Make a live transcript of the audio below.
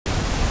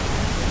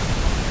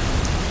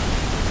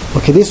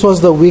Okay, this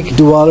was the weak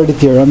duality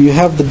theorem. You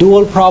have the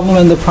dual problem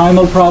and the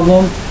primal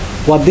problem.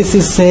 What this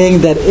is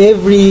saying that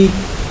every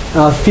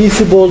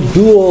feasible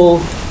dual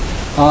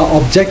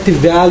objective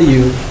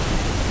value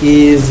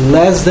is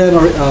less than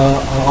or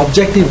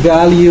objective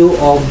value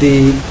of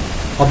the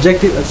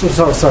objective.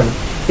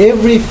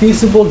 Every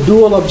feasible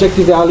dual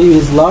objective value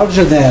is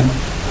larger than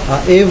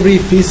every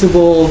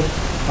feasible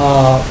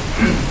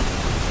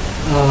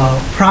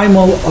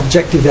primal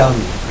objective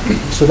value.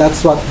 So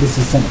that's what this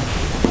is saying.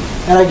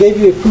 And I gave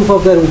you a proof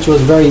of that, which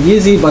was very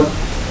easy. But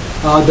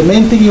the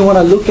main thing you want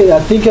to look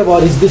at, think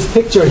about, is this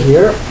picture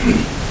here.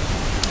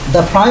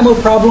 The primal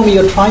problem,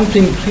 you're trying to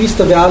increase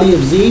the value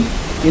of z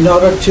in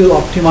order to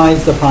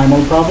optimize the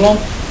primal problem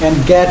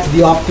and get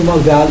the optimal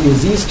value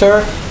z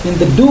star. In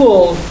the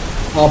dual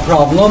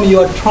problem, you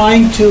are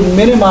trying to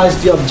minimize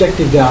the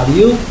objective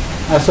value.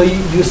 So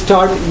you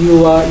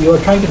are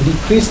trying to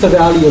decrease the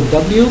value of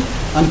w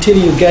until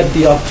you get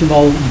the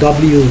optimal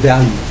w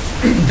value,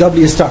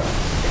 w star.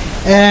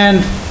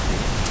 And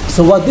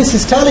so what this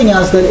is telling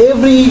us that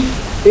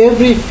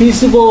every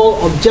feasible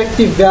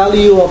objective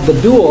value of the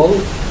dual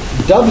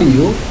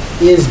w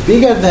is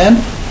bigger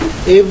than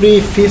every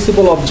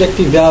feasible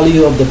objective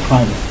value of the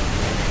primal.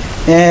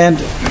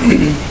 And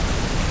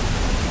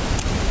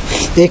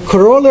a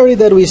corollary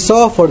that we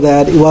saw for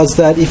that was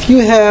that if you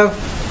have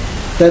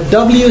that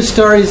w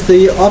star is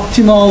the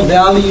optimal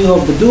value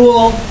of the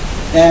dual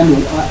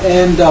and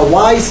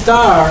y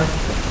star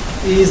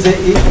is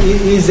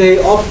a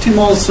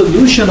optimal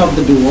solution of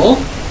the dual.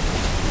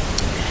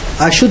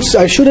 I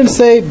shouldn't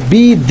say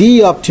be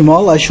the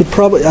optimal. I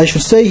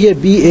should say here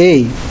be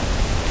a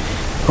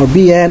or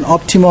be an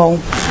optimal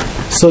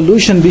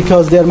solution,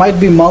 because there might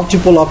be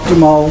multiple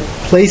optimal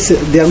places.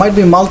 There might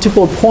be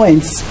multiple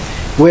points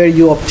where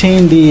you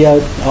obtain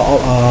the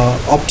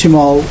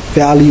optimal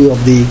value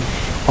of the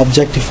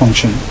objective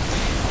function.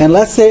 And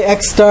let's say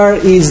x star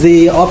is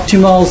the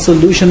optimal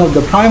solution of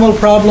the primal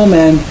problem,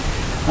 and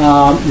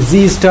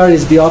z star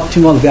is the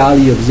optimal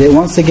value of z.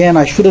 Once again,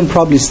 I shouldn't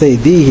probably say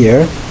d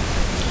here,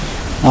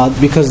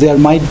 because there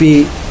might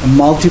be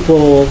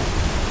multiple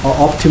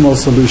optimal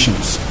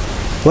solutions.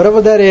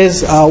 Whatever that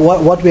is,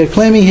 what we are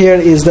claiming here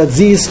is that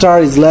z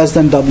star is less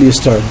than w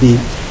star. The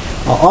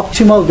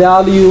optimal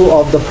value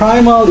of the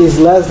primal is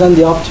less than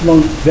the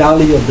optimal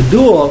value of the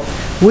dual,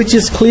 which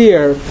is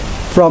clear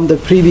from the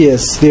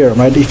previous theorem,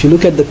 right? If you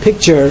look at the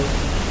picture,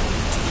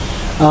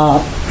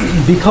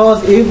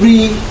 because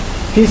every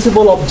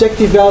feasible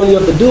objective value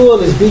of the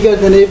dual is bigger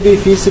than every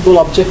feasible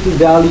objective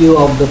value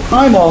of the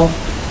primal,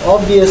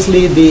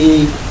 obviously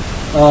the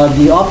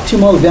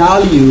optimal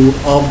value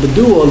of the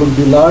dual would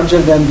be larger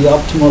than the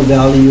optimal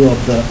value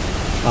of the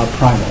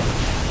primal.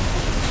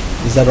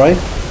 Is that right?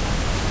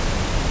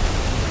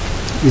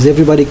 Is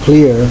everybody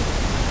clear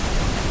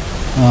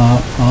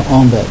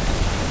on that?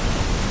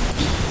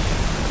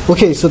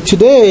 Okay, so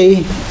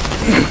today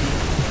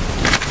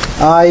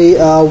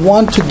I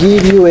want to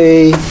give you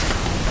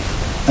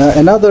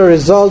another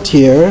result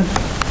here.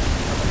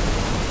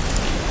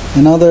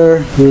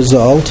 Another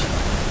result.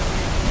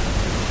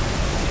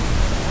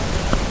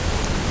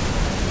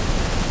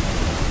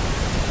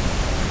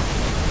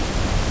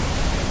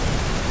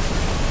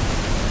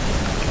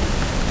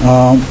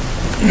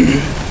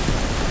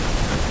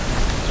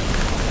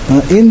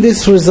 In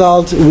this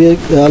result,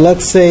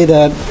 let's say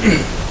that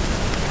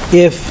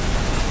if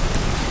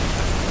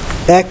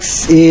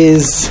x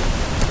is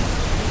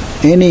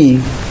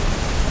any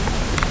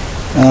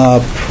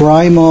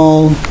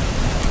primal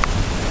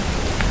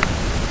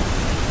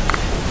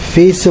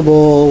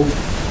feasible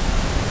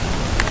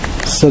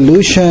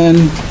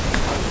solution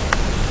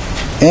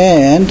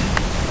and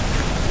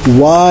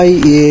y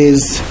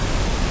is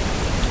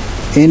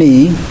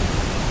any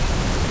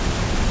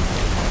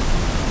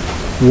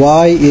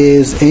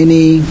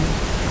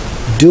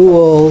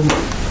dual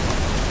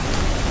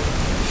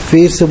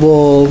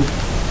feasible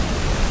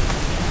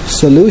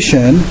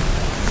solution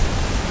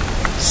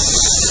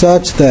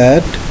such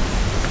that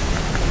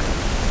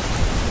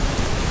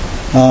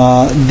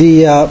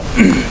the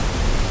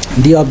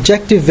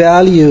objective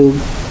value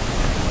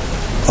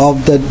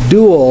of the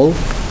dual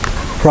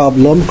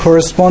problem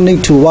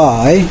corresponding to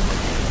y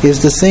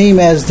is the same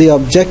as the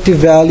objective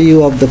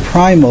value of the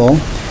primal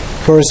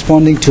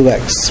corresponding to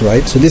x,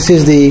 right? So this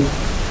is the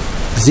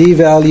z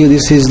value,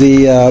 this is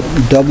the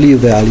w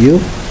value.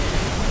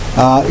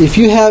 If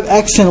you have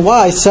x and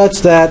y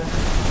such that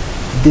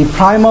the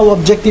primal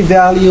objective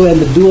value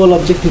and the dual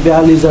objective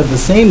values are the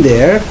same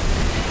there,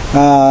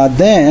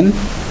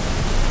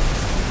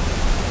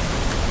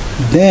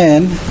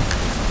 then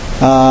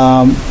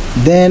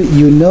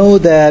you know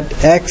that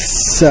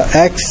x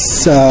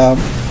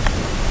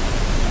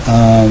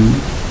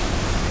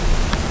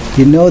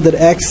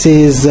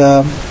is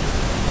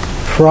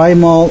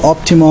primal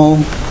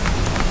optimal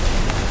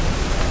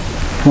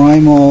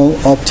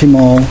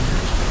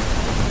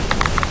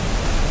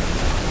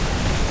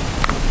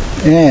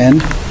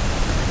and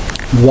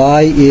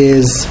y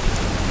is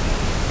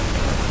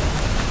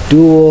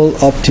dual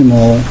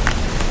optimal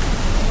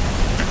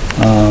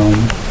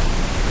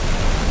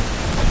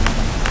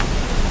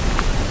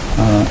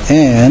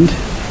and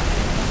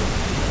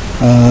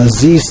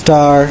Z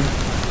star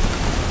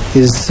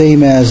is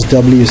same as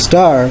W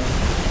star.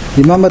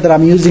 Remember that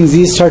I'm using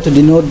Z star to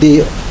denote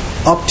the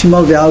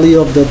optimal value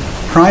of the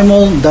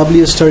primal.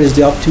 W star is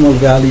the optimal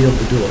value of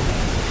the dual.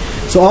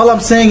 So all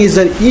I'm saying is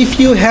that if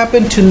you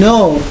happen to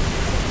know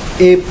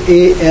a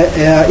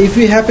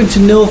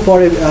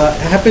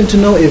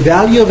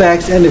value of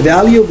x and a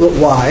value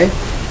of y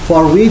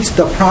for which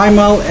the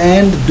primal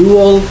and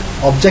dual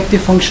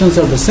objective functions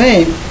are the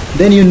same,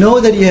 then you know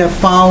that you have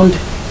found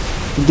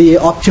the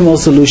optimal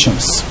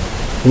solutions.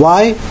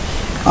 Why?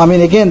 I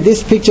mean, again,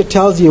 this picture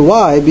tells you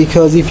why,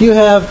 because if you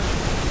have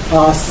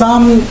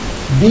some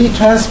B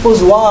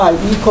transpose y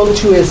equal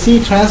to a C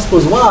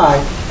transpose y,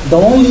 the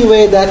only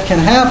way that can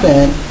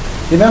happen,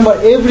 remember,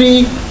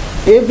 every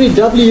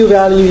W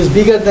value is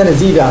bigger than a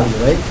Z value,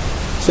 right?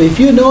 So if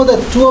you know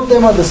that two of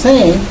them are the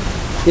same,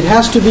 it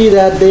has to be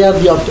that they are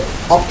the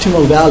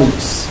optimal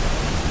values.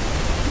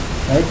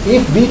 Right?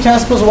 If B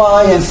transpose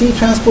y and C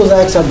transpose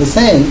x are the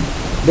same,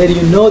 then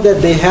you know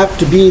that they have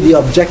to be the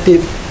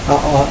objective,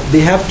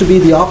 they have to be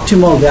the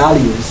optimal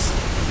values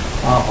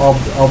of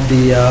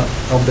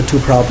the two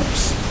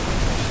problems.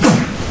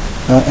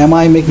 Am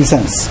I making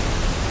sense?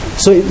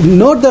 So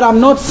note that I'm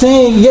not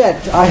saying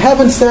yet, I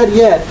haven't said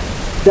yet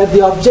that the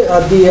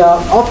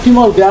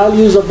optimal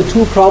values of the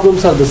two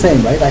problems are the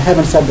same, right? I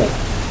haven't said that.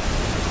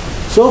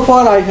 So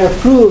far I have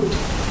proved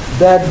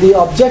that the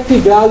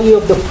objective value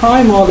of the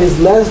primal is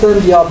less than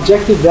the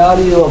objective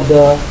value of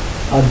the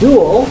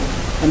dual.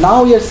 And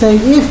now we are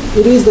saying if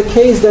it is the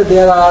case that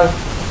there are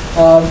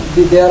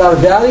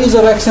values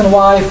of x and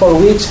y for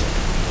which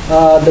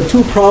the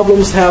two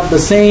problems have the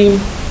same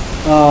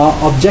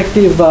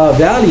objective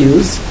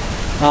values,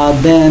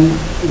 then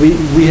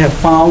we have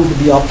found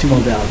the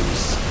optimal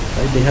values.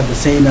 Right? They have the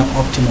same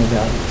optimal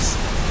values.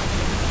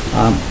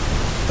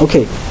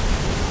 Okay.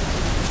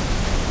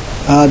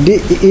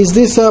 Is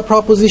this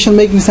proposition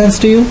making sense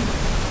to you?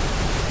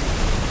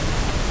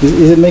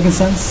 Is it making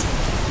sense?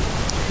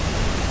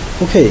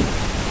 Okay.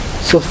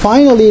 So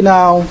finally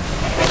now,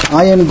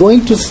 I am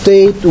going to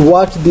state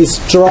what the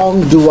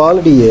strong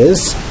duality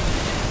is.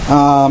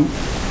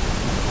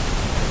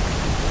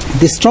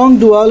 The strong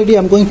duality,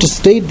 I'm going to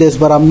state this,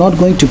 but I'm not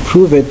going to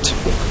prove it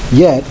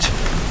yet.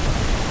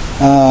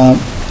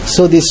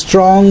 So the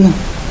strong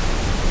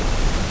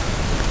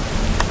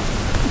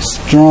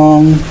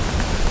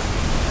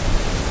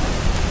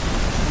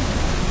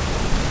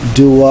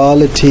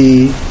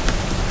duality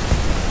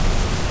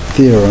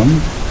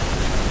theorem.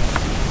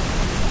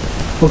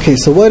 Okay,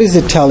 so what is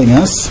it telling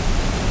us?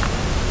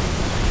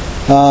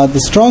 The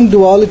strong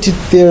duality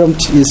theorem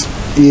is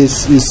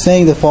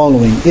saying the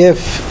following: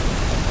 if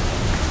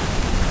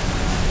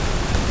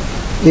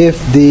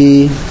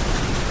the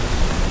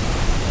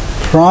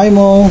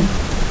primal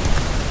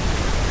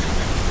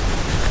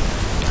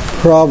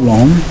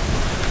problem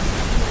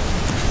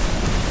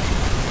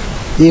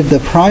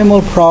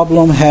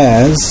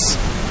has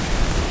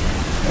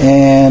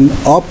an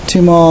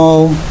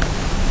optimal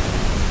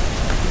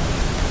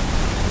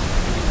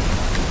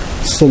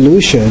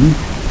solution,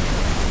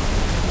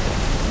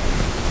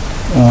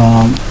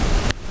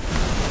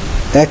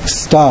 x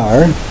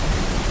star,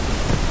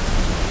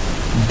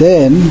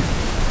 then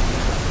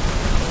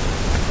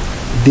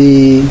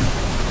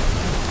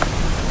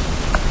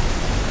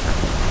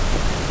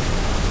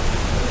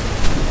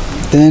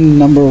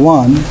number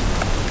one,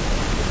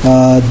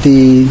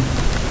 the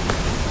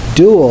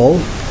dual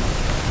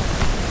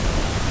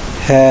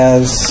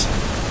has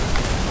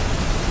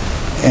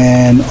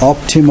an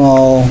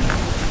optimal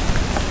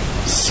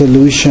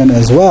solution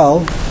as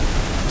well,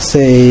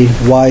 say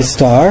y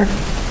star,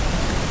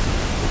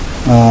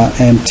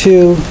 and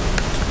two,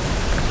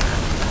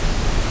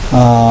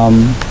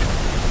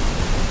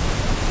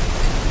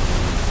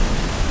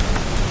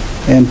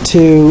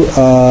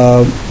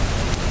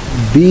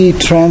 B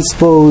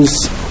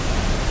transpose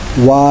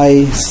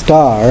y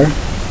star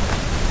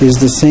is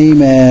the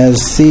same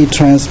as C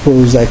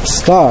transpose x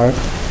star.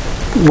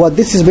 What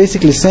this is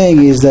basically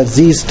saying is that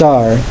Z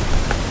star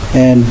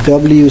and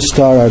W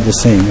star are the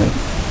same.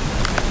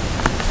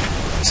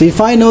 So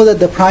if I know that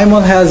the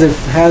primal has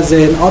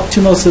an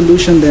optimal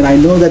solution, then I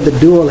know that the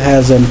dual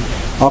has an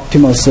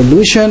optimal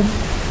solution,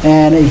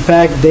 and in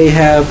fact they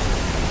have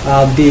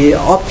the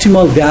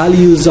optimal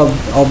values of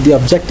the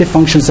objective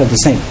functions are the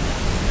same,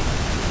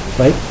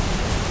 right?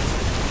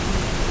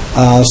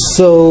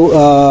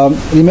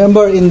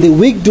 Remember in the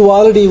weak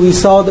duality we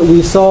saw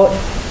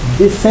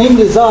the same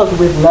result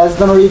with less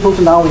than or equal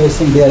to. Now we are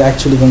saying they are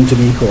actually going to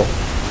be equal.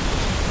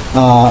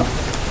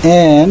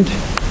 And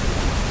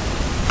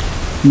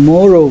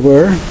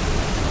moreover,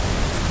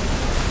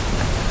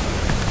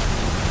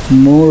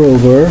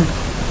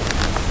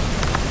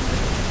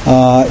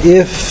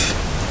 if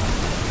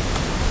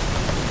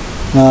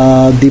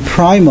the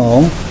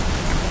primal,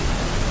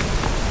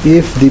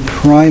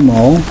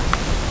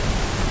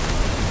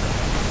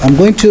 I'm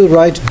going to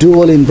write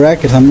dual in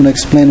brackets. I'm going to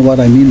explain what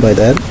I mean by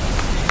that.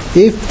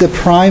 If the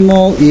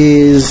primal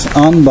is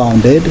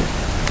unbounded,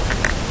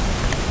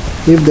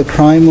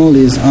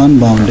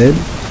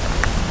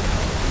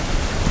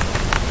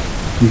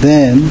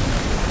 then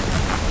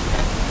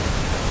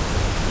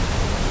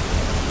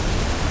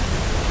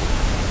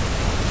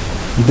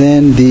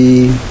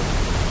the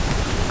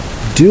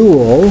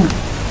dual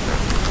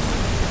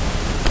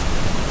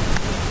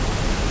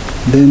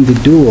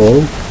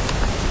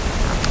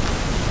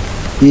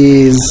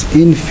is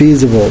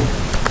infeasible.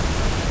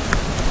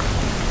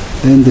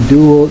 Then the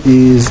dual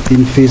is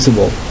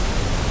infeasible.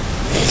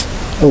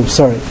 Oh,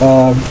 sorry.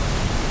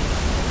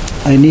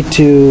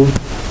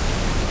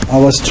 I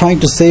was trying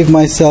to save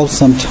myself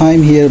some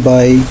time here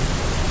by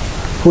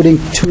putting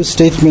two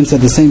statements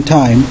at the same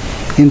time.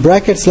 In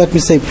brackets, let me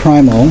say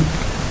primal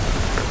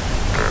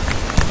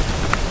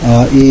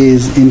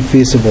is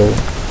infeasible.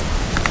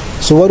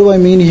 So what do I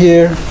mean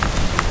here?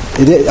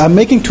 I'm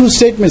making two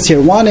statements here.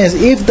 One is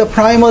if the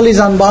primal is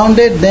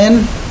unbounded,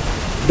 then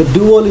the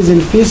dual is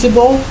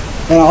infeasible.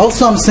 And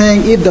also I'm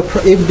saying if the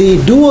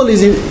dual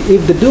is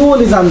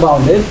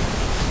unbounded,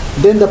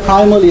 then the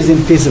primal is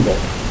infeasible.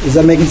 Is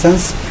that making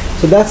sense?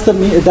 So that's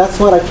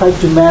what I tried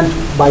to mean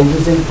by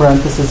using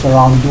parentheses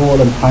around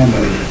dual and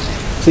primal.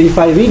 So if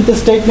I read the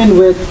statement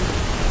with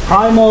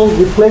primal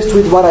replaced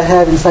with what I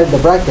have inside the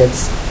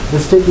brackets, the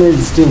statement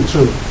is still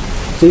true.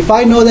 So if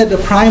I know that the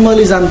primal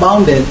is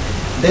unbounded,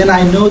 then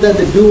I know that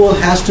the dual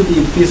has to be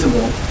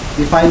infeasible.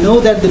 If I know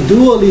that the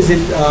dual is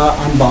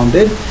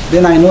unbounded,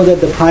 then I know that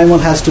the primal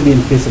has to be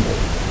infeasible.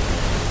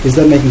 Is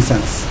that making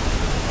sense?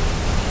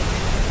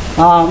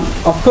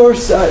 Of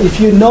course, if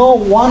you know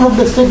one of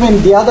the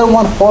statements, the other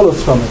one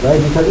follows from it, right?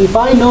 Because if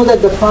I know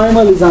that the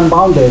primal is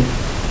unbounded,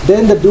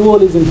 then the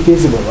dual is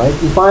infeasible, right?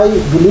 If I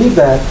believe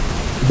that,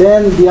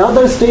 then the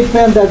other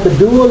statement that the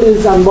dual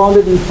is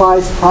unbounded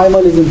implies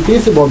primal is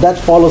infeasible, that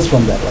follows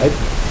from that, right?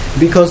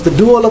 Because the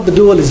dual of the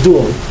dual is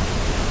dual.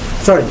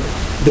 Sorry,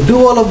 the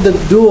dual of the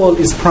dual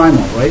is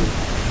primal, right?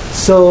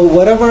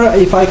 So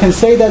if I can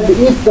say that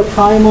if the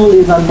primal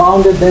is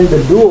unbounded, then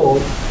the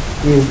dual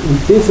is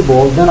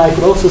infeasible, then I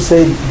could also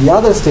say the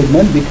other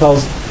statement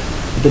because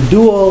the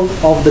dual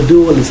of the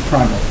dual is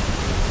primal.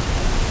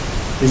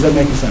 Is that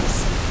making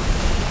sense?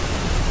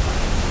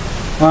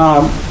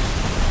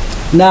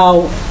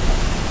 Now,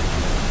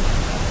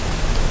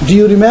 do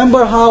you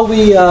remember how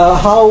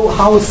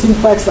how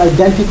simplex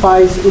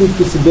identifies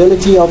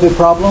infeasibility of a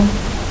problem?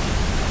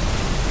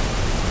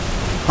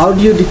 How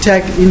do you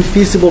detect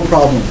infeasible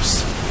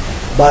problems?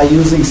 By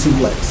using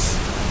simplex.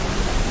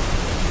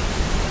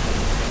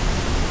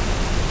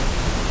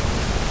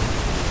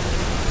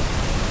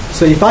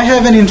 So if I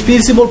have an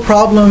infeasible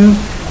problem,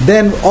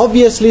 then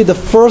obviously the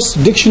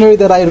first dictionary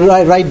that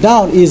I write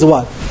down is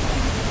what?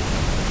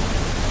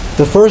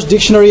 The first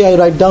dictionary I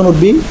write down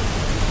would be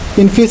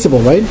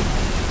infeasible, right?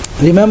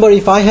 Remember,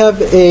 if I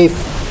have a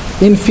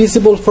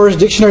infeasible first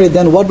dictionary,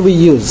 then what do we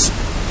use?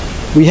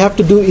 We have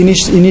to do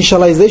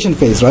initialization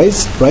phase,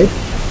 right?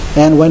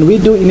 And when we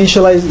do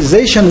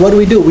initialization, what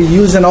do? We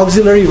use an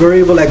auxiliary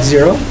variable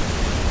x0,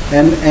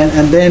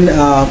 and then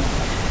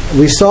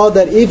we saw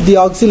that if the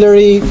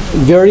auxiliary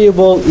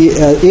variable,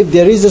 if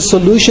there is a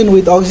solution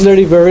with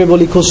auxiliary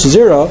variable equals to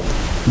 0,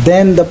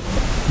 then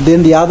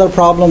the other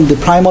problem, the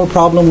primal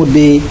problem, would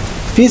be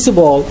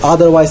feasible,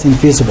 otherwise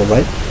infeasible,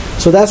 right?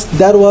 So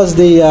that was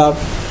the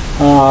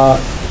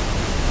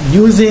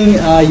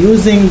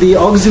using the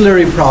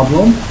auxiliary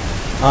problem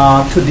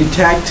to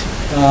detect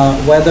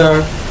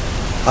whether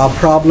a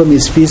problem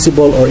is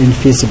feasible or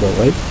infeasible,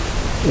 right?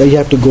 You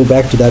have to go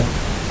back to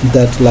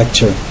that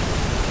lecture.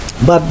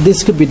 But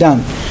this could be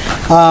done.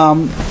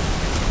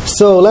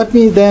 So let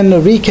me then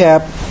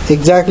recap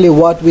exactly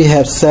what we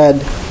have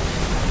said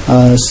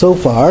so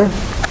far.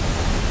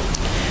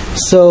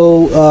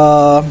 So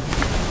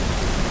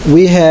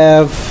we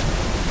have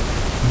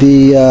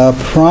the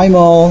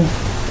primal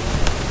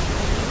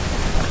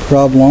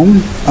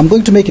problem. I'm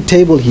going to make a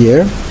table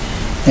here,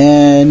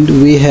 and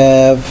we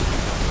have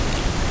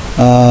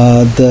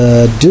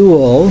the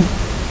dual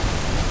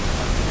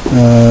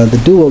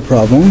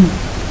problem.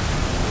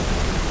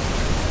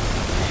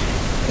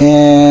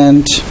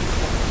 And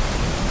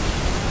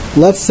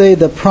let's say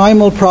the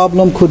primal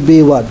problem could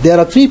be what? There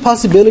are three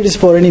possibilities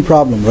for any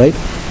problem, right?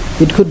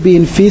 It could be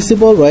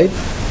infeasible, right?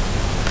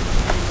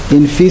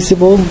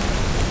 Infeasible.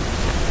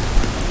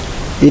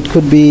 It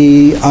could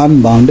be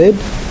unbounded.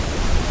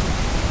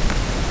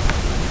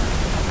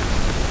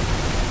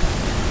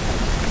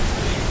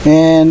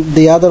 And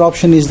the other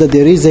option is that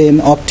there is an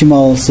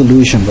optimal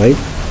solution, right?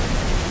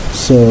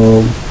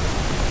 So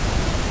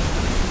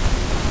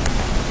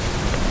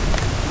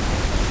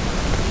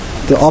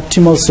the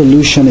optimal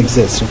solution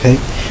exists, okay?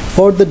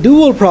 For the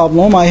dual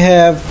problem, I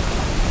have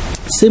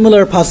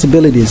similar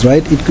possibilities,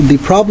 right? The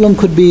problem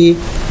could be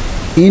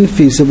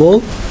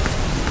infeasible.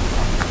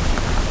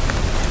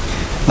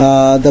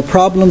 The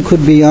problem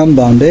could be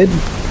unbounded.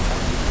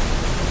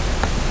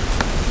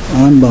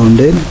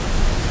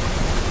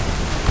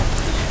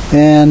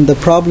 And the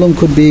problem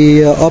could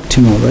be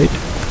optimal, right?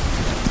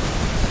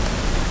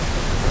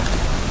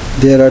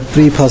 There are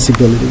three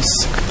possibilities.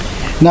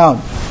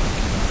 Now,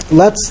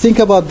 let's think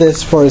about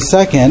this for a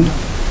second.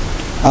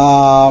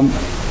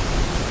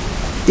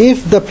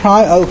 if the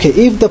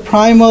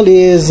primal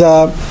is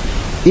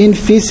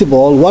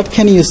infeasible, what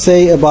can you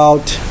say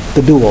about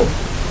the dual?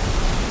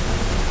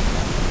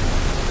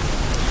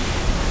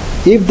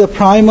 If the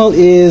primal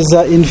is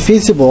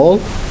infeasible,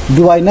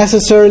 do I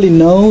necessarily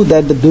know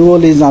that the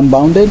dual is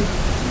unbounded?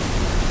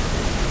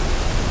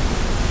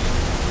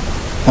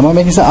 Am I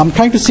making sense? I'm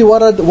trying to see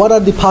what are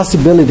the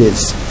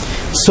possibilities.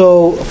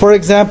 So, for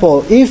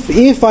example,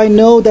 if I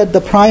know that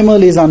the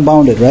primal is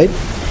unbounded, right?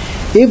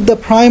 If the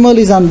primal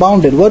is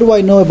unbounded, what do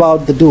I know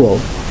about the dual?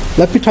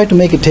 Let me try to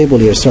make a table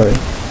here. Sorry.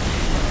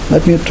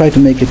 Let me try to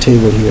make a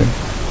table here.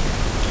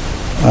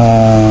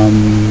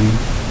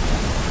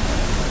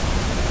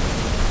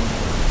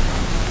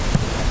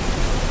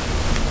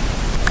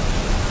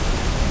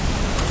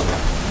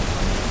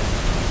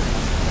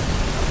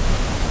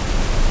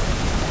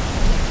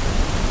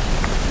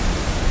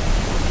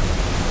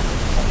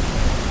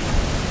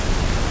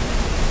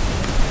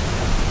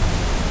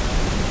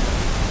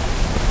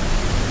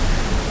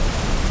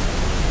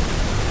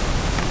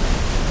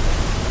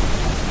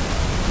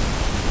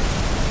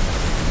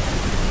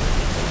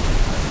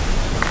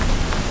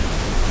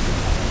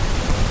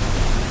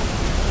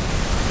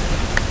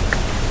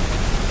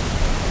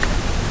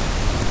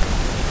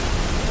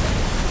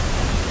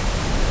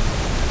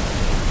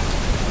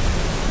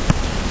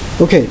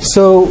 Okay,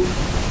 so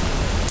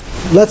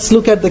let's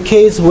look at the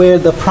case where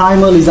the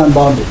primal is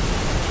unbounded.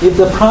 If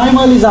the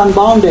primal is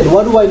unbounded,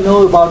 what do I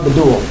know about the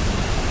dual?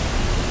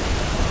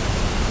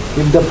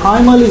 If the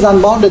primal is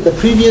unbounded, the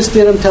previous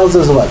theorem tells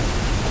us what?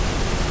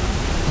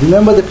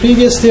 Remember, the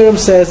previous theorem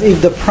says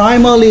if the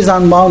primal is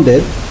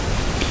unbounded,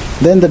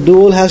 then the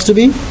dual has to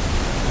be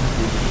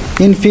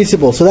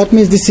infeasible. So that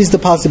means this is the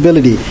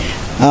possibility.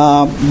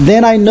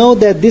 Then I know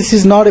that this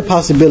is not a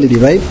possibility,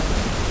 right?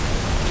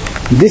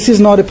 This is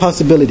not a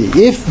possibility.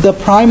 If the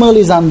primal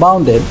is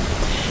unbounded,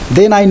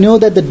 then I know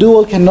that the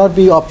dual cannot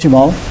be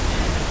optimal.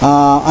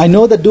 I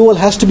know the dual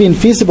has to be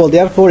infeasible,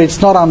 therefore it's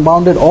not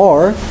unbounded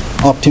or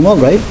optimal,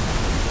 right?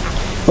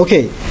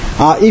 Okay,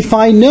 if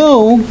I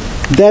know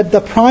that the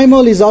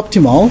primal is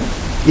optimal,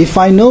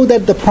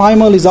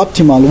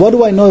 what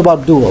do I know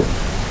about dual?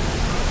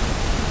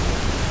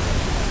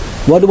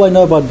 What do I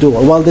know about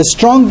dual? Well, the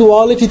strong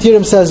duality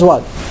theorem says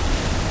what?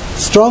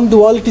 Strong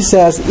duality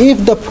says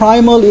if the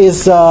primal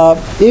is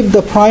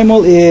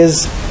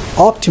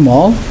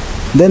optimal,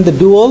 then the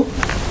dual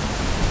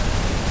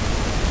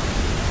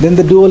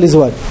is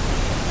what?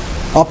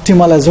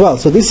 Optimal as well.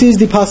 So this is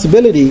the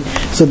possibility.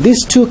 So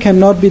these two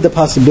cannot be the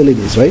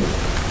possibilities, right?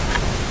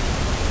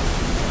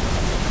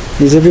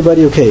 Is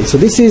everybody okay? So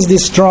this is the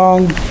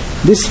strong.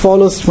 This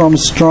follows from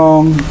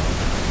strong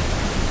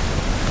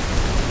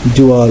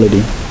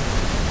duality.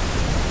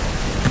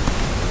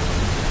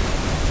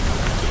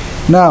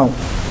 Now,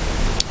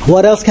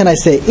 what else can I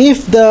say?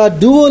 If the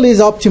dual is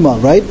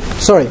optimal, right?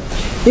 Sorry.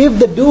 If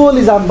the dual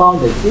is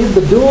unbounded,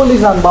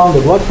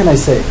 what can I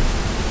say?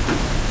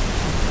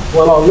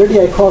 Well, already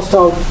I crossed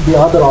out the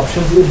other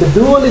options. If the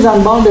dual is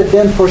unbounded,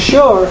 then for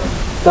sure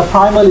the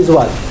primal is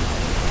what?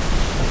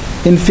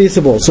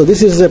 Infeasible. So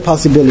this is a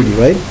possibility,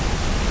 right?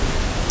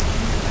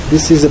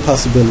 This is a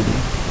possibility.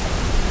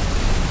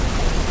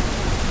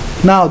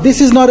 Now, this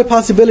is not a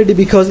possibility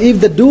because if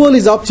the dual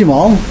is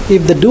optimal,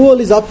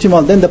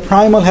 then the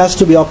primal has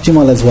to be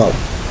optimal as well.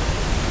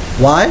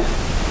 Why?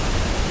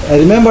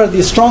 Remember,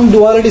 the strong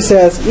duality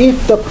says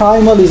if the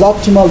primal is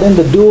optimal, then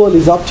the dual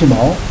is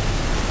optimal.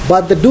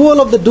 But the dual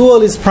of the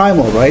dual is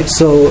primal, right?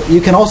 So you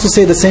can also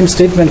say the same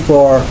statement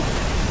for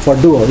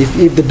dual.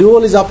 If the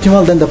dual is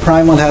optimal, then the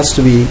primal has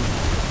to be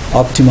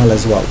optimal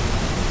as well.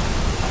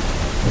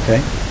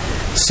 Okay?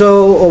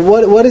 So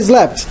what is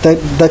left?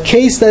 The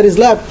case that is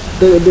left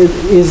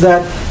is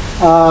that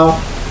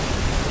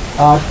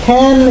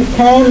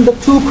can the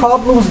two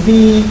problems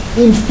be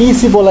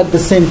infeasible at the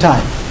same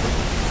time?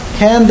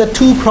 Can the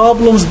two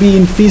problems be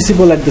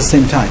infeasible at the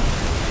same time?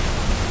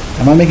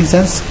 Am I making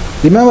sense?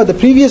 Remember, the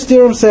previous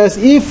theorem says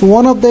if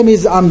one of them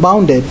is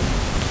unbounded,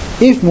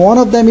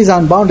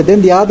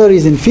 then the other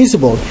is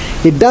infeasible.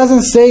 It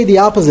doesn't say the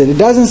opposite. It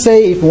doesn't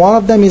say if one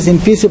of them is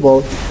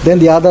infeasible, then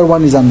the other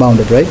one is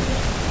unbounded, right?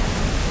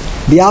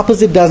 The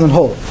opposite doesn't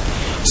hold.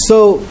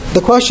 So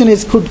the question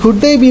is, could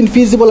they be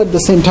infeasible at the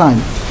same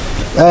time?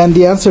 And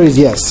the answer is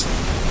yes.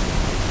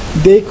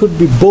 They could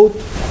be both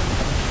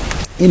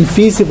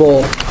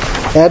infeasible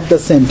at the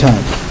same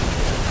time.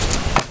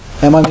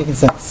 Am I making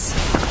sense?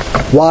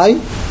 Why?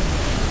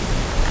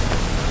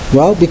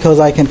 Well, because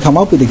I can come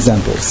up with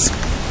examples.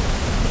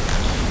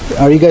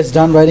 Are you guys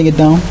done writing it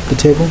down, the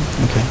table?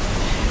 Okay.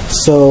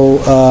 So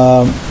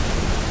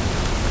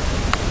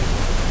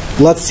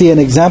let's see an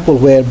example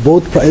where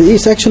both.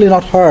 It's actually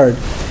not hard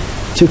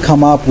to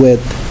come up with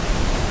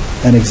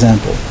an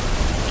example.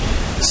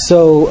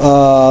 So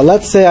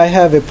let's say I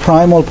have a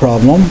primal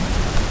problem,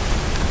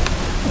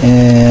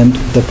 and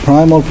the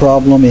primal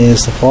problem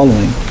is the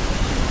following.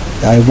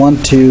 I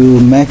want to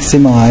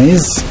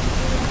maximize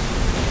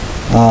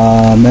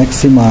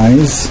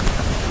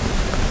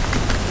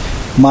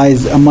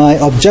my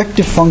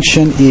objective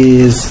function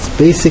is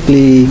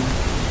basically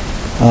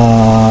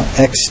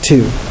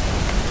x2,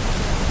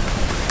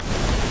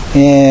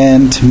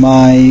 and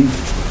my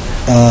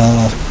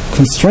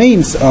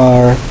constraints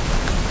are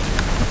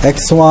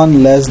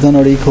x1 less than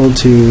or equal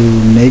to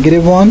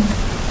 -1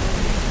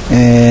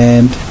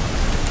 and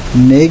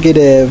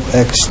negative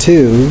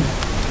x2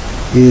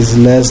 is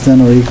less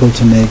than or equal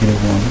to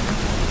 -1,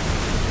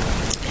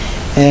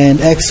 and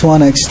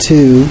x1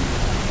 x2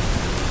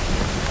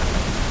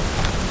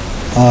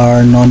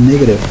 are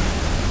non-negative.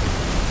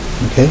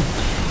 Okay,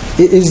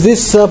 is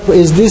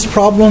this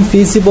problem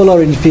feasible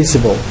or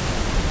infeasible?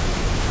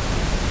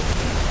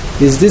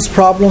 Is this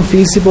problem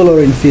feasible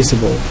or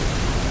infeasible?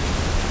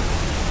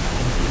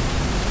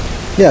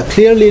 Yeah,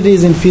 clearly it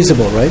is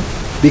infeasible, right?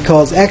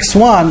 Because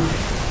x1,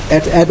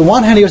 at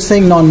one hand you're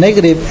saying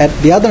non-negative, at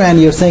the other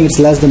hand you're saying it's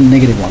less than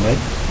 -1, right?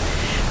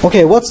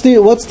 Okay, what's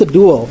the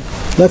dual?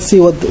 Let's see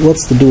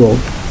what's the dual.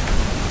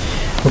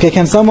 Okay,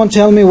 can someone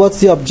tell me what's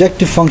the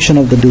objective function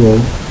of the dual?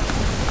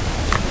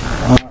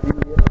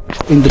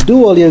 In the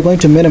dual, you're going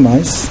to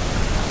minimize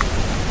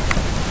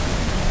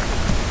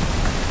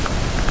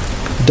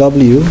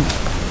W.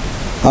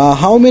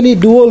 How many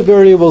dual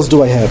variables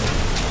do I have?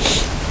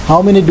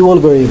 How many dual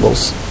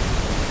variables?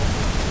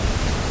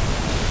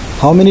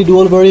 How many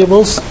dual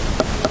variables?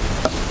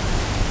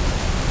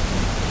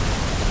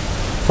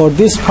 For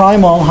this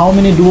primal, how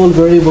many dual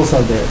variables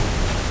are there?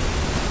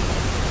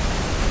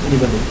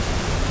 Anybody?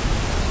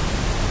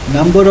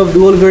 Number of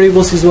dual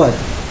variables is what?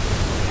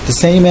 The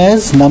same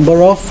as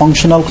number of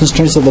functional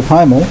constraints of the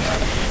primal.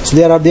 So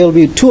there will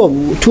be two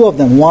of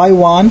them,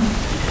 y1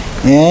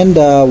 and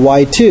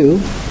y2.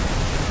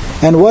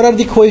 And what are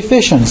the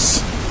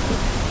coefficients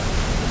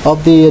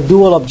of the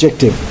dual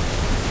objective?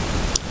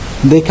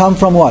 They come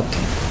from what?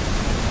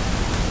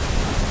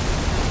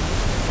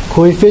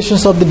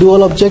 Coefficients of the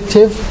dual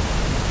objective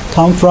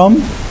come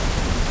from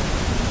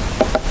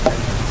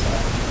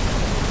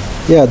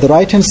the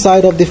right hand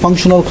side of the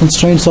functional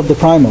constraints of the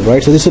primal,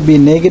 right? So this would be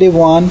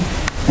 -1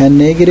 and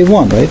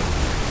 -1, right?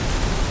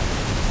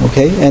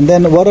 Okay, and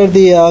then what are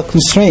the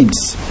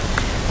constraints?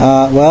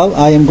 Well,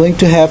 I am going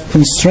to have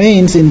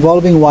constraints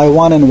involving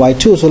y1 and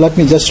y2, so let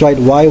me just write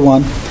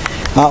y1.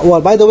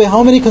 Well, by the way,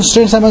 how many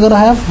constraints am I going to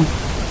have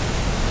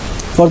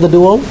for the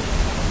dual?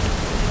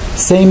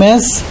 Same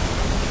as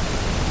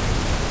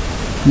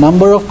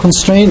number of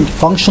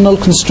functional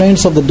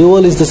constraints of the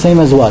dual is the same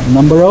as what?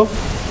 Number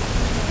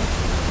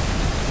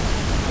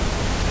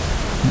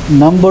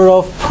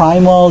of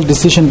primal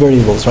decision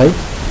variables, right?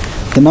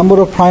 The number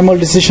of primal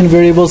decision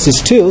variables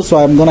is 2, so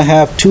I'm going to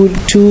have two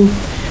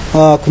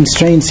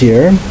constraints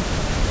here.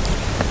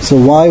 So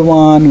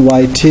y1,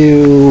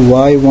 y2,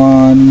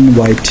 y1,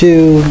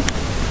 y2,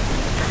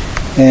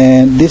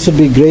 and this would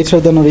be greater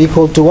than or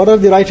equal to, what are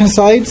the right hand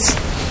sides?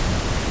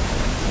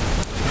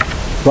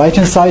 Right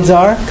hand sides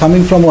are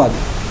coming from what?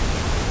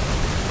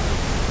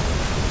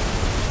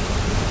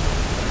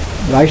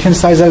 Right hand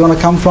sides are going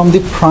to come from the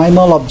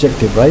primal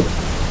objective, right?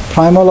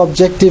 Primal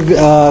objective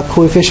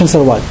coefficients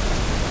are what?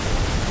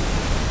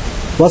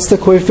 What's the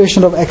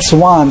coefficient of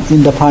x1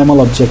 in the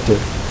primal objective?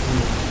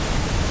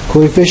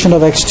 Coefficient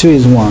of x2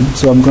 is 1,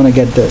 so I'm going to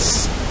get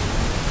this.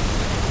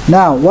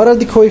 Now, what are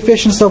the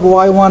coefficients of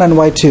y1 and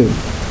y2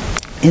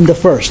 in the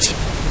first?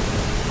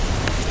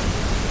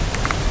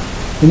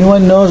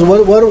 Anyone knows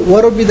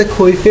what would be the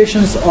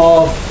coefficients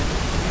of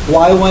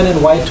y1 and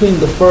y2 in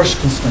the first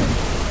constraint?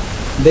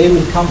 They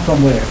will come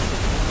from where?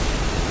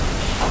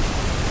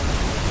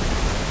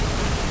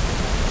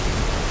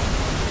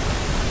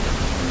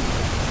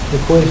 The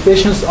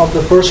coefficients of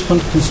the first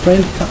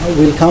constraint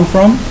will come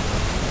from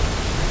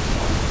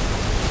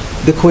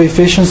the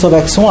coefficients of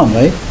x1,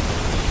 right?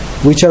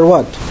 Which are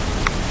what?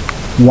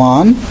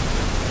 1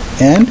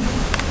 and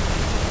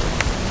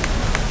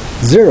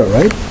 0,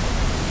 right?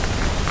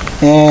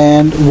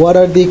 And what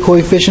are the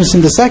coefficients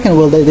in the second?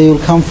 Well, they will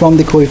come from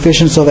the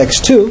coefficients of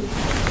x2,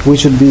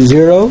 which would be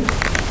 0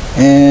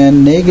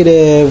 and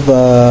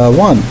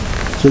 -1.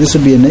 So this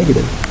would be a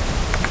negative,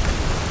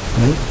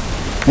 right?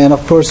 And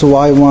of course,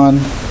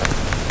 y1,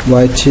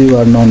 y2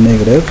 are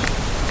non-negative.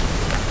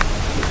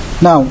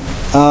 Now,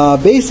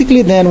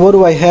 basically then, what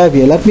do I have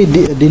here? Let me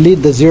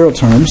delete the 0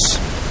 terms.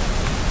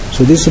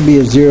 So this would be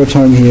a 0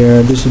 term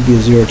here, this would be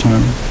a 0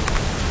 term.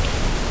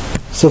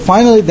 So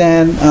finally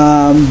then,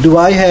 do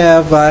I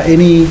have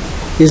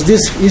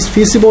is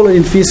feasible or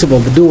infeasible,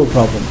 the dual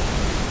problem?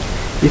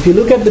 If you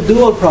look at the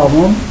dual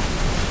problem,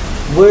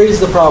 where is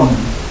the problem?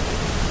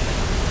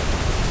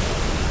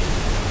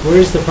 Where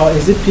is the problem?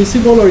 Is it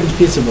feasible or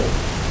infeasible?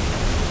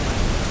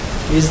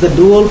 Is the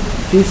dual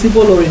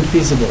feasible or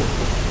infeasible?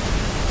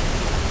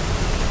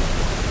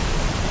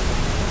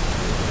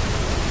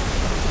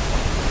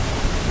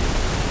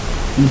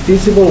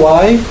 Infeasible,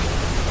 why?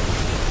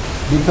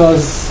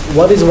 Because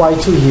what is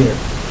y2 here?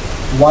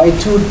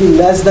 Y2 would be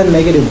less than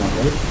 -1,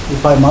 right?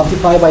 If I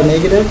multiply by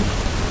negative,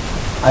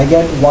 I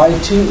get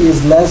y2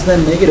 is less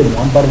than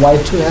 -1, but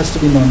y2 has to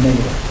be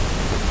non-negative.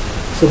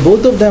 So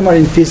both of them are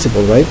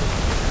infeasible, right?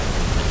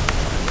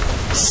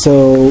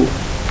 So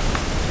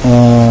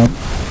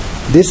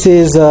this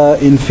is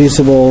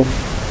infeasible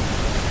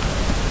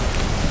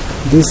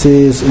This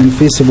is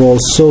infeasible,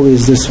 so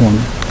is this one.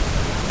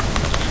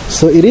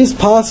 So it is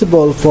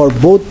possible for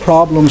both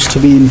problems to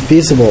be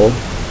infeasible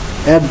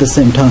at the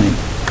same time.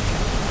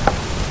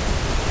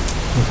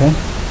 Okay?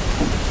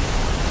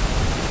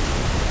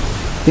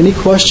 Any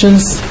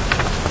questions?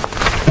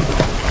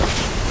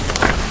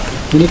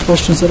 Any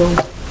questions at all?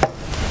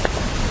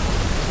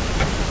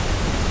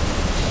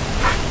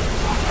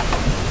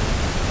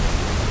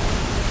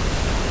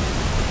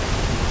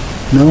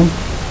 No?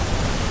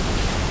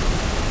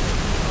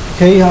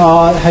 Okay,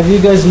 have you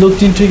guys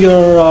looked into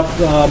your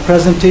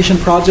presentation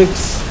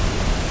projects?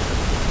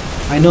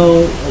 I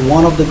know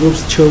one of the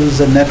groups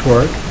chose a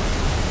network.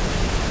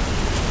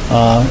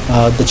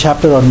 The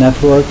chapter on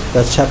network,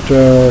 that's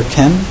chapter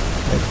 10.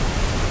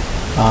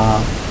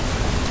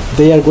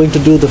 They are going to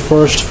do the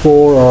first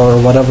 4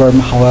 or whatever,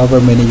 however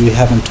many you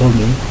haven't told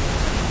me.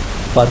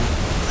 But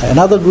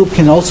another group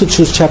can also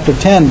choose chapter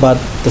 10, but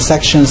the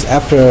sections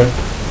after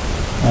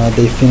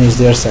they finish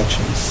their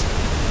sections.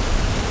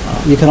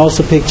 You can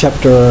also pick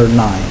chapter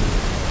 9,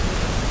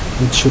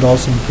 which should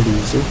also be pretty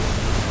easy.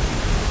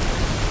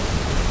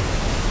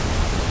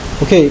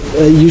 Okay,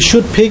 you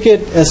should pick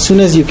it as soon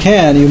as you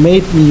can. You may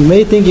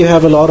think you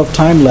have a lot of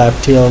time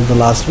left till the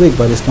last week,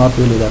 but it's not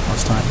really that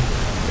much time.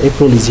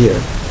 April is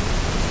here.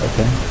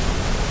 Okay.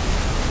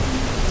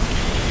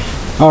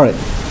 All right.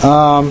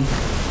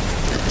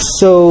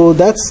 So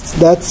that's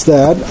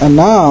that. And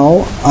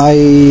now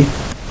I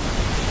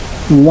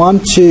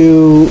want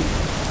to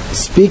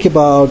speak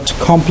about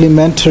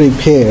complementary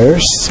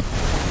pairs.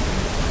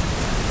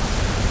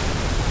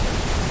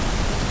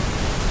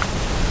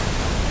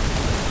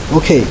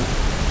 Okay.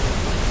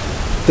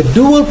 The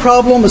dual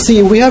problem,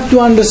 see, we have to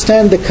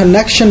understand the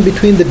connection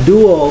between the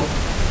dual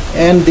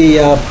and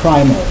the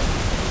primal.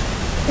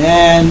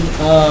 And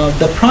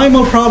the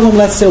primal problem,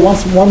 let's say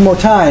one more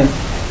time,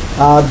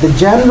 the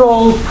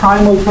general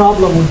primal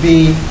problem would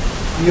be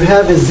you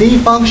have a z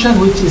function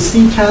which is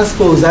C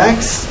transpose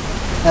x,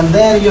 and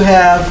then you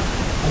have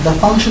the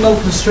functional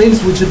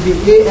constraints which would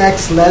be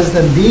ax less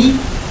than b,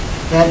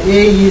 and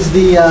A is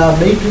the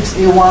matrix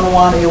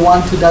A11,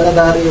 A12,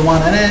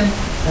 A1, and n,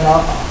 and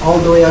all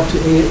the way up to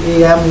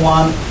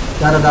AM1,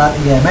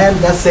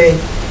 AMN. That's a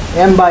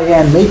m by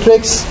n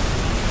matrix.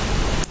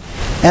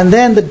 And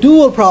then the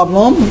dual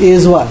problem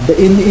is what?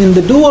 In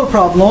the dual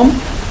problem,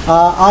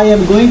 I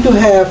am going to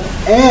have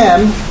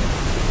m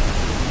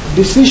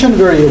decision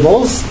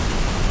variables.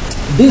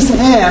 This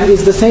m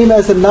is the same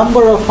as the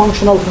number of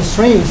functional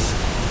constraints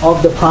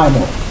of the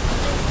primal.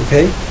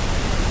 Okay?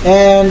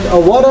 And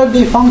what are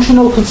the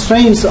functional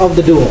constraints of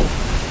the dual?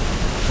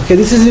 Okay,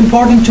 this is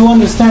important to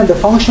understand. The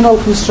functional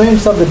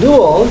constraints of the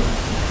dual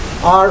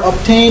are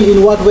obtained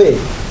in what way?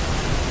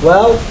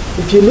 Well,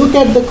 if you look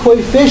at the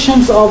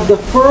coefficients of the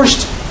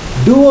first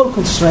dual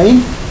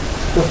constraint,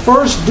 the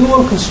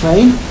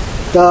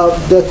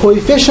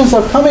coefficients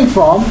are coming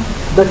from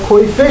the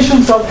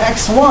coefficients of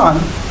x1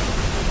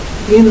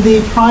 in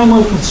the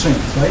primal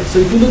constraints, right? So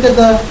if you look at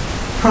the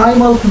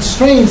primal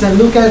constraints and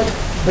look at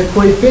the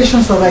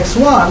coefficients of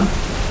x1,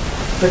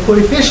 the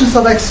coefficients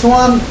of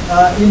x1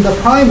 in the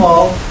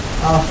primal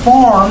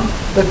form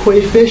the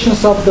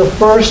coefficients of the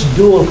first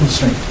dual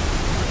constraint.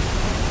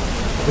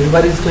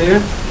 Everybody's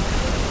clear?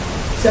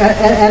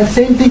 And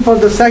same thing for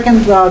the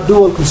second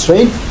dual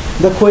constraint.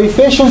 The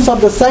coefficients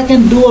of the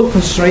second dual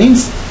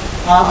constraints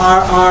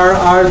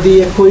are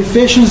the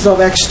coefficients of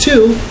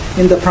x2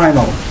 in the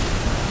primal.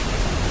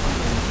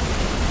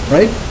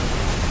 Right?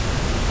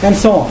 And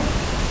so on.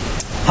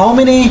 How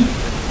many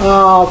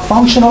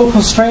functional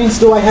constraints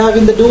do I have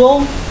in the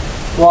dual?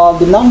 Well,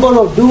 the number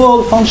of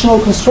dual functional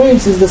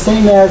constraints is the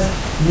same as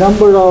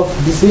number of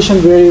decision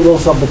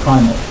variables of the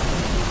primal.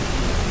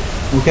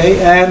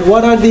 Okay, and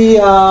what are the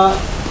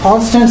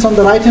constants on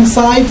the right-hand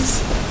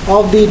sides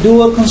of the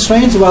dual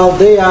constraints? Well,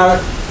 they are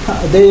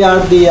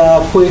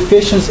the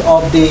coefficients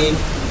of the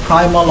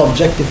primal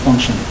objective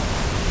function.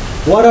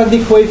 What are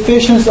the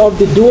coefficients of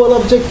the dual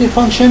objective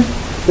function?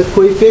 The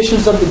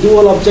coefficients of the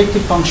dual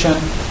objective function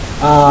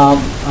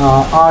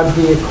are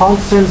the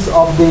constants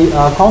of the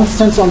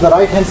constants on the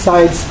right-hand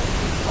sides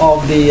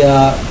of the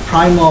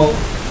primal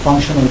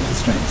functional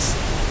constraints.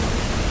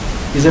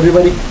 Is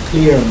everybody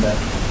clear on that?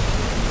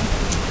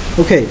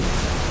 Okay.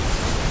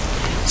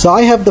 So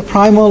I have the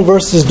primal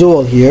versus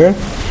dual here.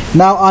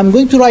 Now I'm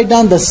going to write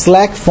down the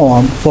slack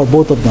form for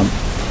both of them.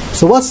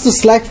 So what's the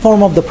slack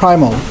form of the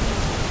primal?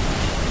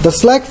 The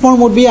slack form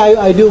would be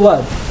I do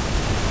what?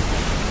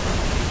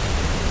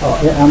 Oh,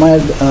 yeah, am I?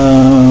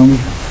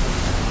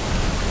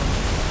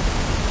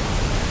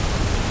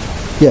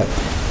 Yeah,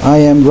 I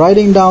am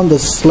writing down the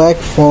slack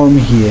form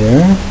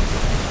here.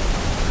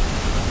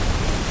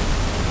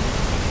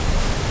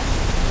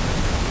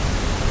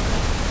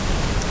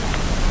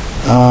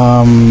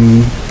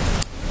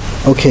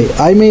 Okay,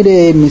 I made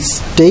a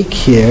mistake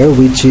here,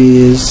 which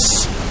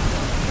is,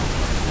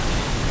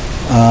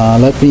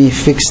 let me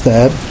fix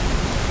that.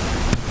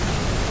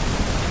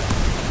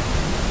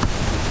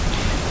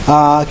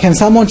 Can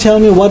someone tell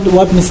me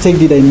what mistake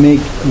did I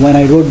make when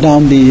I wrote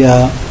down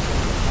the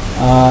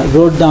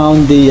wrote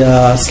down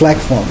the slack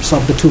forms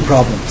of the two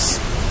problems.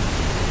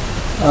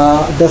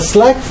 The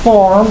slack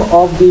form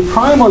of the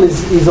primal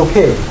is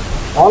okay.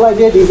 All I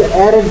did is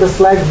added the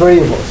slack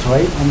variables,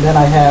 right? And then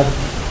I have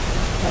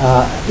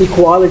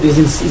equalities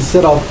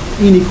instead of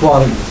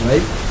inequalities,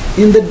 right?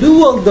 In the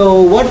dual,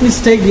 though, what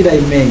mistake did I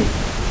make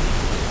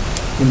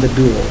in the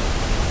dual?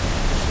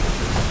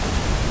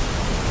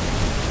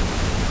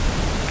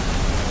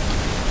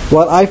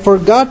 Well, I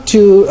forgot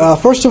to,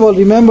 first of all,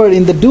 remember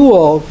in the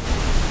dual,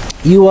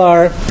 you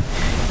are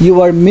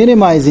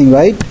minimizing,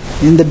 right?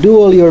 In the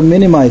dual, you are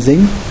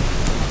minimizing.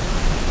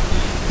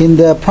 In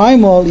the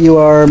primal, you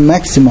are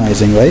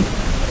maximizing, right?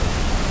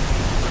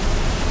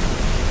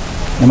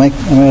 Am I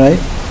right?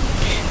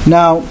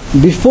 Now,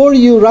 before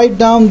you write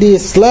down the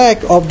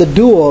slack of the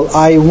dual,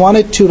 I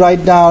wanted to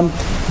write down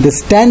the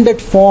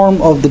standard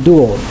form of the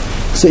dual.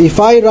 So if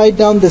I write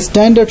down the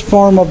standard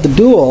form of the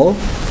dual,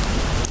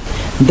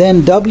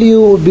 then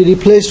W would be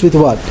replaced with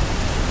what?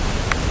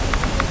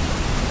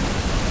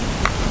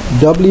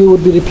 W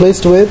would be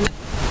replaced with,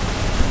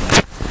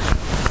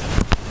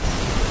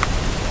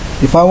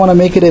 if I want to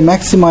make it a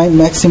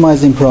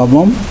maximizing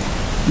problem,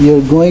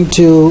 you're going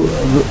to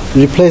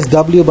replace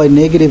W by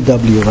negative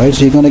W, right?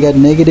 So you're going to get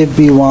negative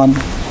B1,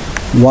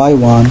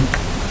 Y1,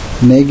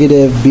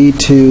 negative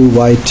B2,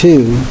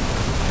 Y2,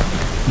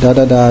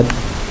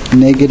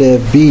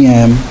 negative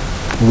BM,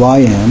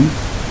 YM.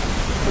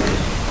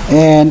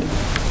 And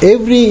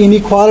every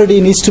inequality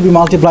needs to be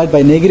multiplied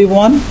by negative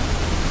 1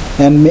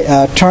 and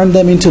turn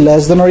them into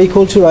less than or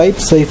equal to, right?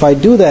 So if I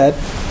do that,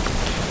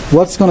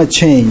 what's going to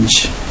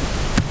change?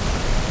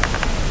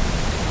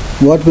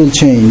 What will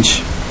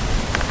change?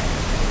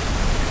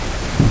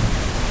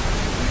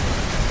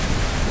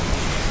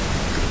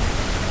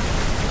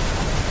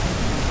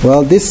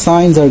 Well, these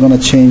signs are going to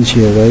change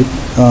here, right?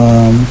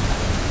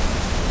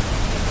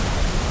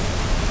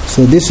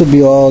 So this would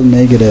be all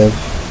negative.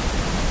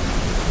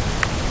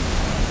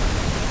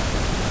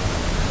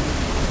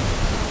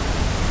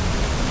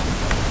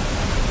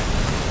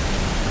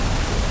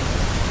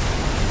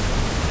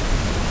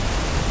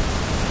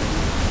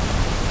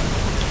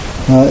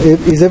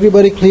 Is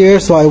everybody clear?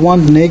 So I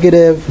want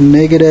negative,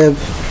 negative,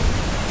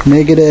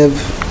 negative,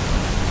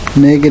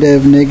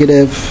 negative,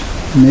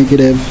 negative,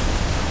 negative.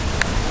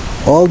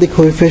 All the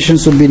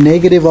coefficients would be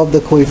negative of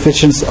the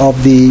coefficients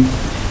of the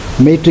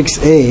matrix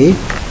A.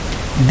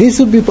 This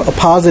would be a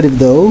positive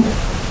though.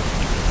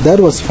 That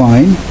was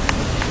fine.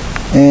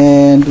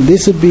 And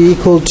this would be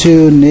equal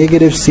to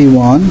negative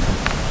C1.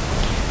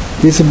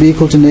 This would be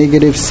equal to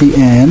negative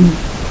Cn.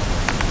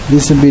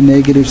 This would be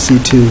negative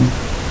C2.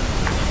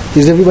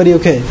 Is everybody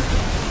okay?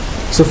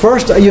 So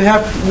first you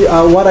have,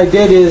 what I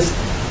did is,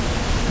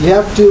 you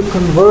have to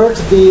convert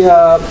the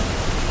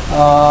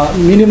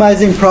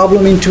minimizing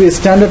problem into a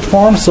standard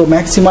form, so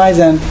maximize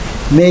and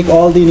make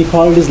all the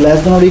inequalities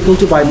less than or equal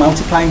to by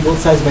multiplying both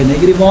sides by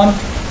negative 1,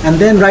 and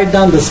then write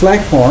down the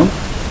slack form.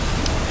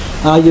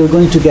 You're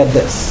going to get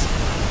this.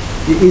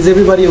 Is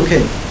everybody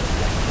okay?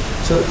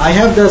 So I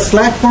have the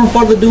slack form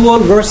for the dual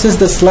versus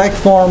the slack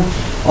form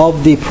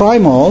of the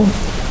primal,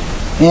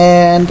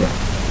 and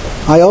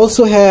I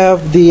also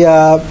have the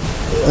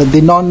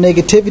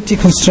non-negativity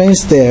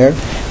constraints there.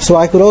 So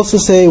I could also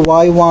say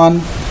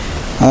y1,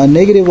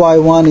 negative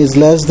y1 is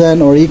less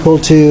than or equal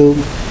to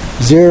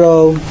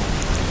 0,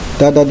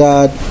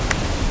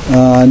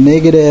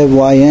 negative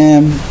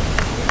ym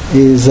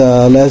is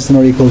less than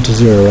or equal to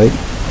 0, right?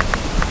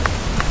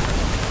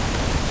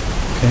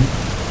 Okay.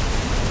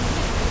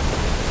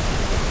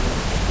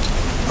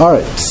 All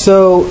right.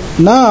 So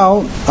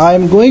now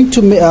I'm going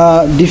to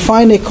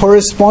define a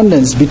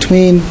correspondence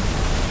between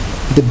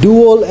the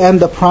dual and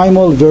the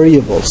primal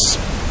variables.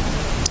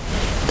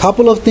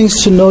 Couple of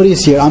things to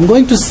notice here. I'm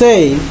going to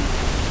say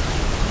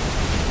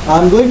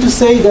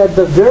that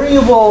the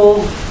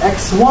variable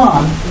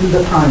x1 in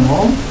the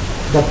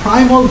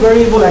primal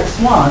variable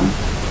x1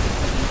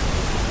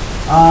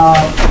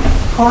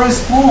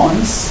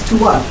 corresponds to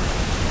what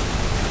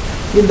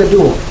in the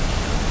dual?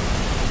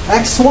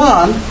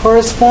 X1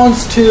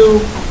 corresponds to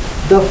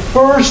the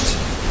first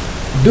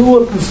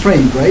dual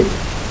constraint, right?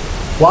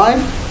 Why?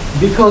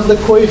 Because the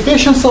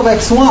coefficients of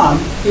x1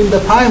 in the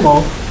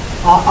primal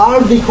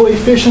are the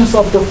coefficients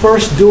of the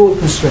first dual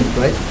constraint,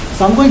 right?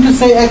 So I'm going to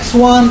say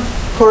x1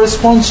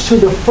 corresponds to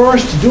the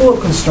first dual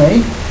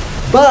constraint,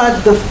 but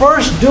the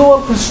first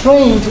dual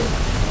constraint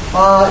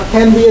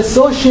can be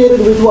associated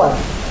with what?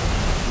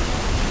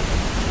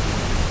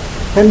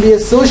 Can be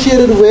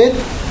associated with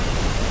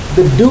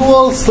the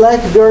dual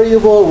slack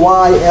variable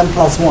ym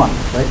plus 1,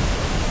 right?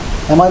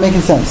 Am I making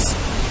sense?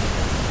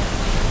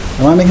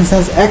 Am I making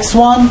sense?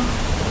 X1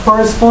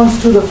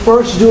 corresponds to the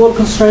first dual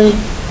constraint,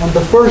 and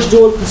the first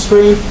dual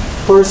constraint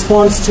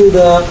corresponds to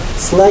the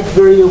slack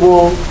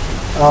variable,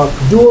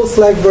 dual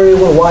slack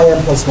variable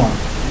ym plus 1.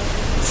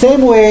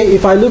 Same way,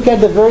 if I look at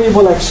the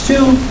variable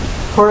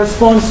x2,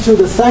 corresponds to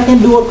the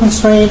second dual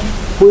constraint,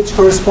 which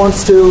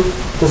corresponds to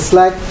the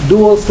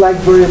dual slack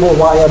variable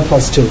ym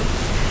plus 2.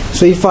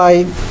 So if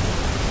I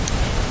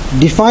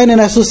define an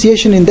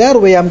association in that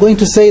way, I'm going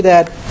to say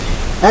that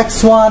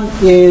x1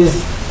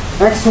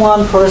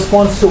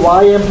 corresponds to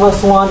ym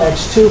plus 1,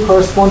 x2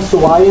 corresponds to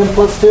ym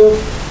plus 2,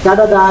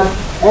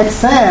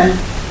 xn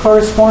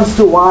corresponds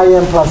to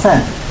ym plus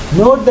n.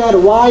 Note that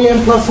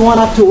ym plus 1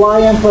 up to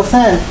ym plus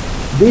n,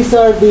 these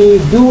are the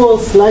dual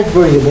select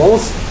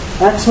variables.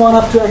 x1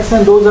 up to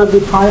xn, those are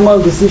the primal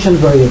decision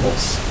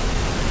variables.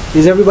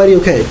 Is everybody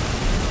okay?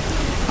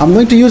 I'm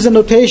going to use a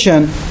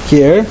notation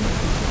here.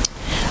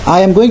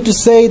 I am going to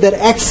say that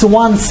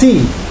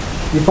x1c,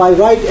 if I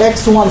write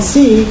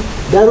x1c,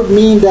 that would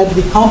mean that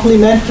the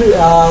complement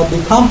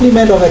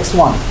of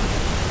x1.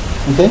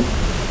 Okay?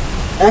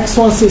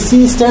 x1c,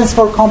 c stands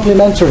for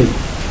complementary.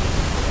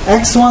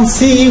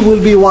 x1c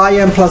will be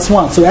ym plus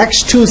 1. So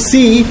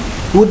x2c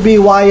would be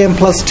ym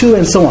plus 2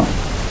 and so on.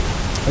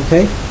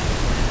 Okay?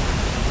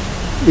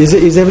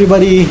 Is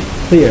everybody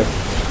clear?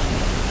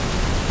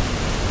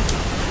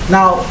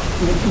 Now,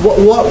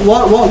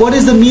 what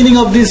is the meaning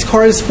of this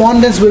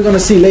correspondence? We're going to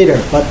see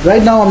later. But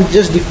right now I'm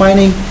just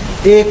defining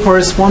a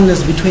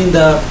correspondence between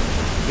the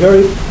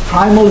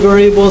primal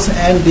variables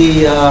and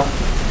the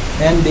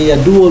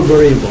dual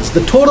variables.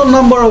 The total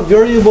number of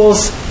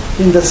variables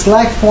in the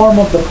slack form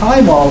of the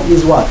primal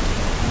is what?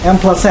 M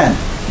plus n.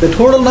 The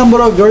total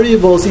number of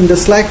variables in the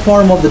slack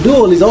form of the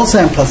dual is also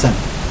m plus n.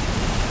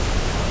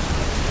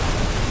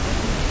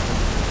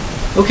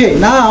 Okay,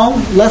 now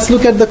let's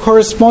look at the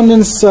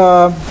correspondence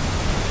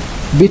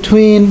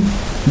between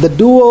the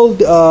dual,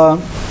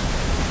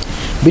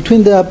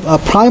 between the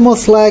primal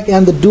slack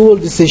and the dual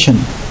decision.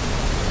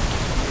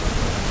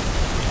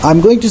 I'm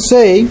going to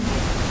say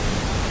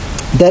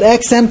that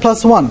xn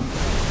plus 1,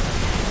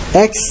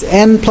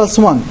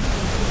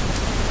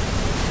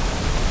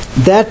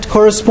 that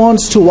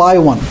corresponds to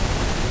y1.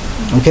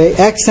 Okay,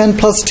 xn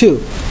plus 2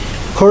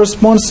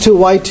 corresponds to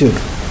y2,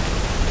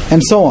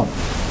 and so on.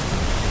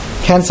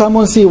 Can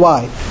someone see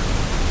why?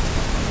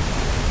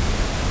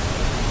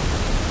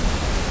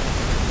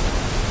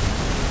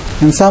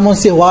 Can someone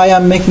see why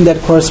I'm making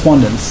that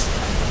correspondence?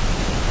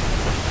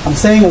 I'm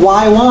saying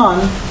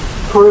y1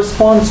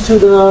 corresponds to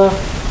the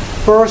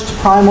first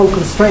primal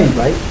constraint,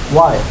 right?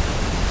 Why?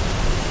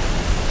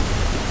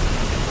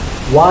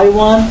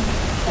 y1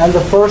 and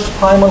the first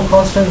primal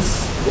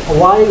constants,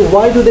 why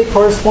do they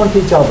correspond to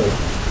each other?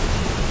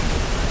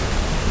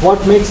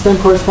 What makes them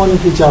corresponding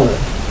to each other?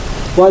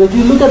 Well, if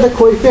you look at the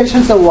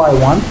coefficients of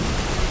y1,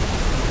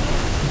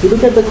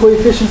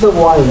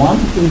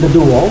 in the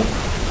dual,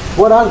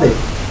 what are they?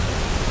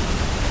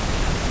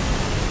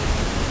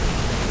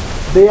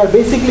 They are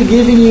basically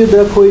giving you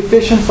the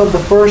coefficients of the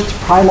first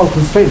primal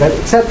constraint, right?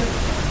 Except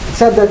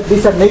that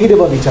these are negative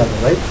of each other,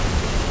 right?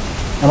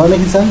 Am I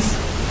making sense?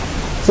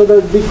 So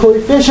the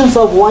coefficients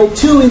of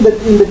y2 in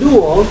the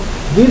dual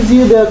gives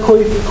you the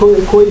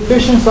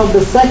coefficients of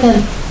the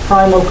second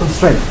primal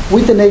constraint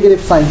with the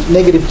negative sign,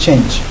 negative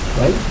change,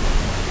 right?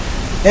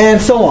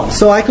 And so on.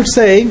 So I could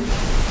say,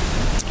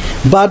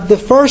 but the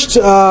first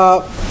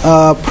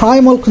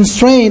primal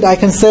constraint, I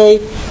can say,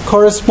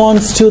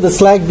 corresponds to the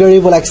slack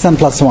variable xn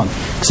plus 1.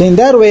 So in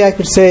that way, I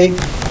could say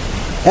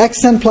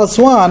xn plus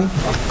 1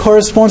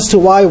 corresponds to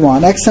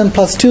y1, xn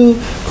plus 2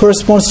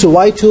 corresponds to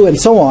y2, and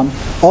so on,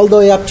 all the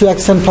way up to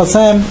xn plus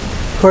m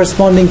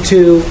corresponding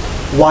to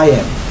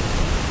ym.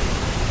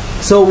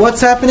 So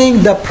what's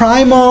happening? The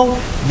primal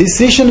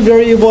decision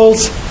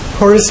variables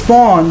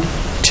correspond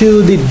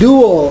to the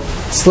dual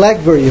slack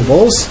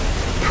variables.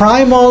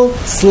 Primal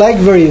slack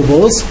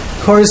variables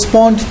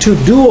correspond to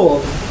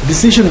dual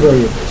decision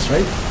variables,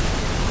 right?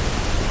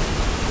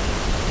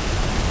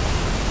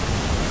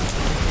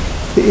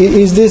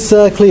 Is this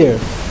clear?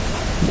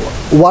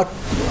 What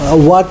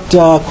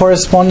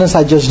correspondence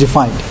I just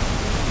defined?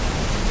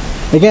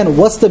 Again,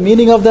 what's the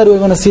meaning of that? We're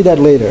going to see that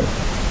later.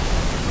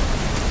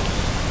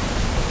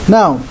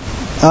 Now,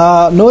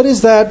 notice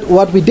that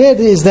what we did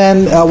is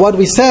then what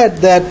we said,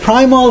 that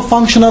primal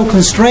functional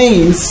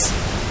constraints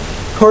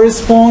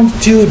correspond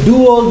to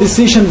dual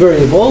decision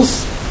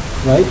variables,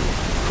 right?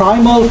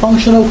 Primal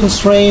functional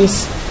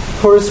constraints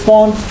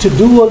correspond to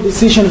dual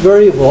decision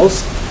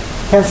variables.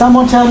 Can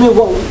someone tell me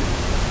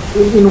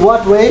in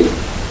what way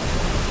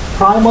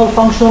primal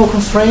functional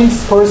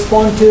constraints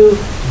correspond to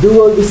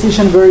dual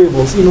decision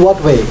variables? In what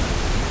way?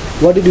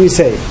 What did we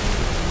say?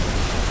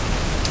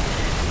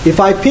 If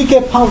I pick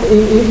a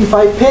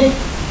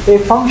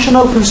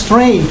functional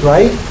constraint,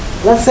 right?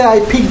 Let's say I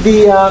pick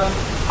the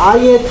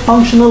ith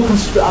primal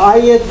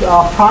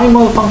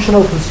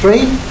functional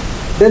constraint,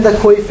 then the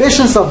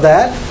coefficients of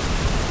that,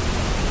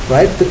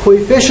 right? The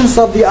coefficients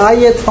of the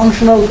ith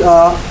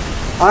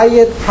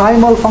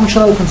primal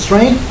functional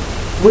constraint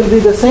will be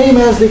the same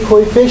as the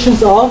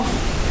coefficients of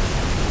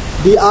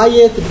the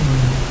ith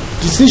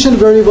decision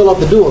variable of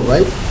the dual,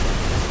 right?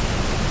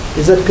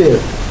 Is that clear?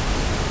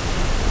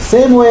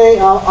 Same way,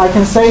 I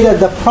can say that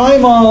the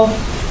primal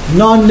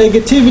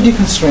non-negativity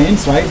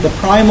constraints, right? The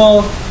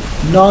primal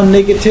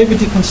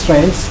non-negativity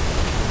constraints.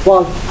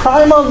 Well,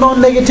 primal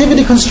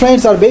non-negativity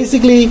constraints are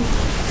basically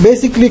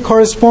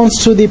corresponds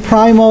to the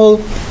primal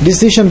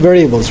decision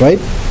variables, right?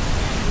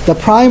 The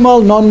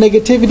primal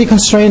non-negativity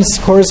constraints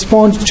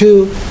correspond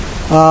to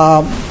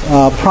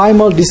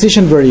primal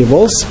decision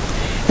variables.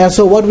 And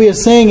so what we are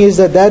saying is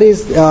that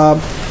is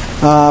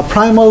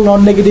primal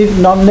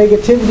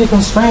non-negativity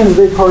constraints.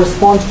 They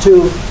correspond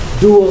to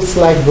dual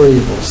slack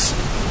variables.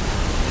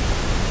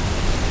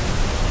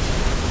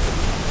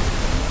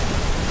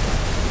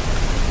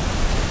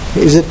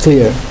 Is it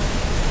clear?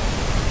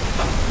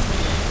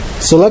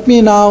 So let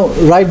me now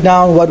write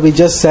down what we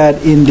just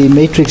said in the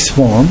matrix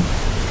form.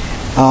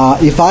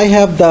 If I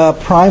have the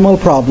primal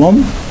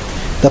problem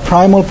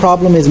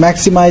is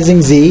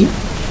maximizing Z,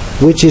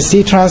 which is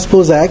C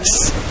transpose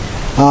X,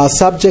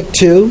 subject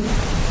to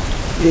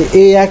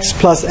AX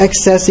plus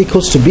XS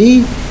equals to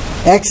B.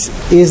 X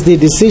is the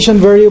decision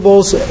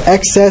variables,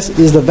 XS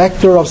is the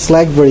vector of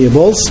slack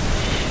variables.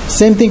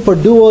 Same thing for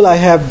dual. I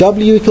have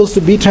W equals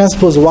to B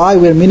transpose Y.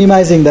 We're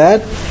minimizing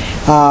that.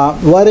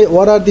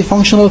 What are the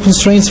functional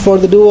constraints for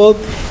the dual?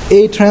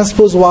 A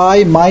transpose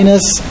Y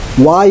minus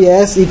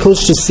YS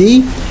equals to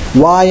C.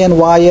 Y and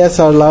YS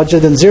are larger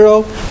than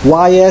 0.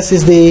 YS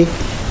is the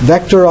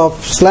vector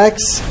of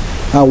slacks.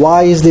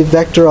 Y is the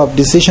vector of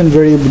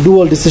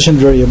dual decision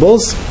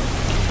variables.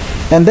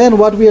 And then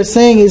what we are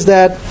saying is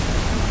that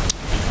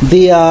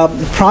the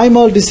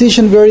primal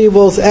decision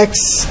variables X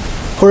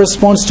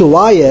corresponds to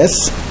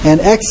YS and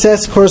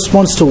XS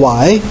corresponds to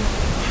Y.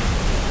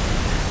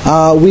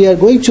 We are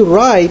going to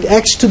write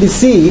X to the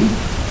C.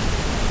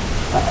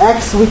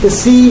 X with the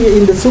C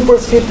in the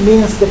superscript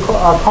means the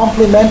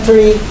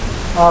complementary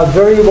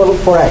variable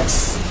for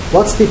X.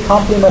 What's the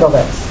complement of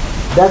X?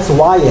 That's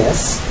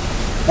YS.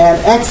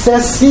 And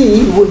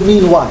XSC would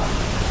mean Y.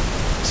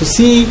 So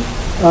C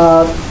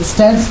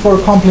stands for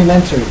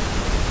complementary.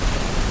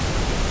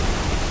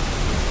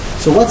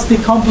 So what's the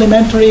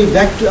complementary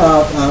vector?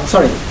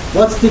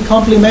 What's the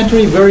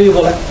complementary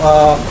variable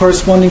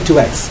corresponding to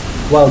X?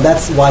 Well,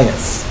 that's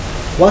YS.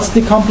 What's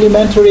the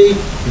complementary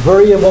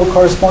variable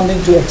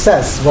corresponding to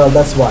XS? Well,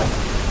 that's Y.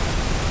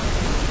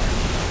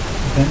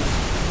 Okay.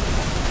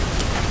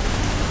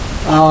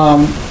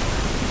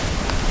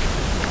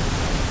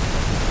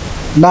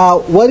 Now,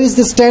 what is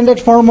the standard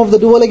form of the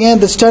dual again?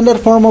 The standard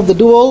form of the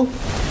dual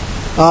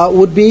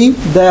would be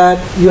that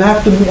you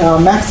have to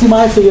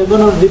maximize, so you're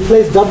going to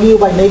replace W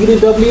by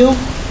negative W,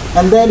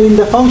 and then in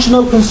the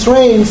functional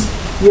constraints,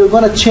 you're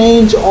going to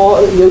change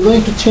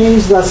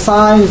the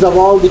signs of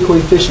all the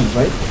coefficients,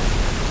 right?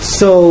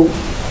 So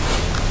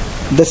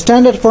the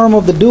standard form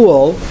of the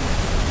dual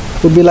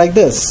would be like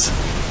this.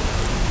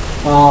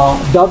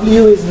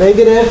 W is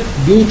negative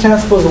B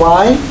transpose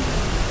Y,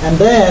 and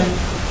then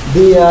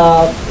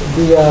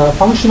the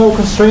functional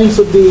constraints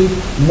would be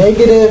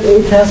negative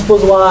A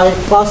transpose Y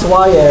plus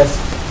YS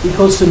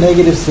equals to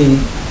negative C,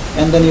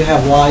 and then you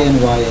have Y and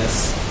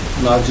YS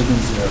larger than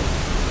 0.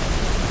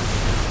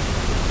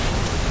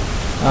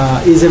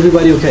 Is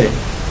everybody okay?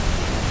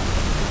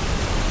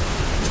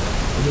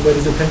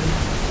 Everybody's okay?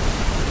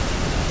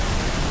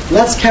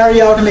 Let's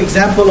carry out an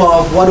example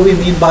of what we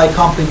mean by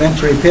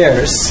complementary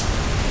pairs.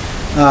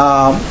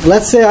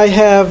 Let's say I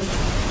have,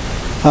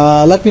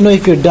 let me know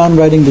if you're done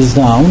writing this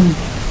down.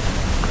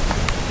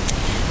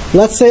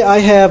 Let's say I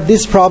have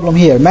this problem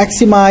here.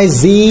 Maximize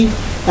Z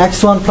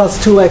x1 plus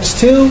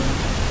 2x2,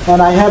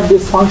 and I have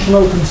these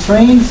functional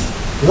constraints.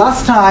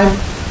 Last time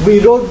we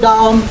wrote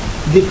down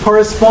the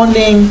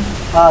corresponding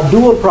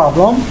dual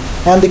problem,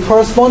 and the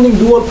corresponding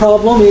dual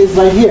problem is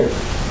right here.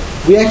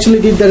 We actually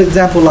did that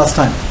example last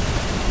time.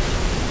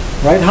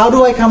 Right? How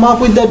do I come up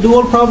with that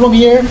dual problem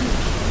here?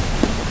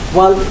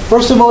 Well,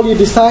 first of all, you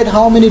decide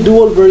how many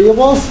dual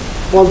variables.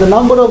 Well, the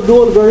number of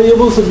dual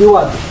variables would be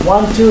what?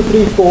 1, 2,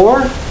 3,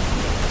 4.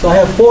 So I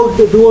have 4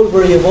 dual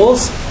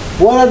variables.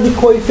 What are the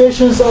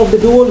coefficients of the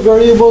dual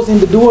variables in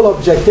the dual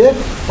objective?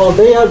 Well,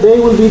 they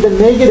will be the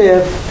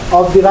negative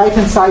of the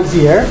right-hand sides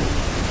here.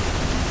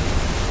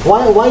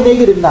 Why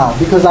negative now?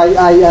 Because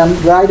I am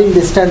writing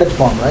the standard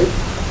form, right?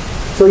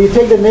 So you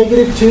take the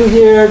negative 2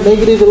 here,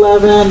 negative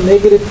 11,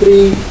 negative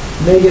 3,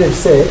 negative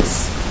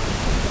 6.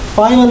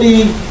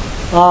 Finally,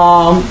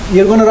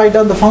 you're going to write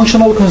down the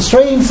functional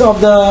constraints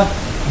of the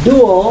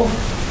dual.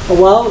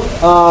 Well,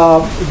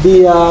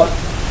 the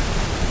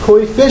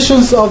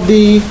coefficients of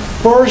the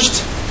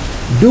first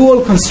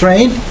dual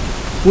constraint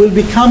will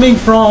be coming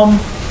from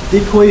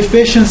the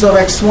coefficients of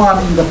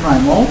x1 in the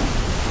primal.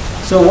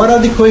 So what are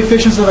the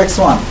coefficients of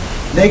x1?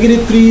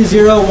 Negative 3,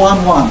 0,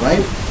 1, 1,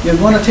 right? You're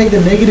going to take the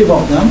negative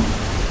of them.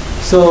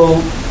 So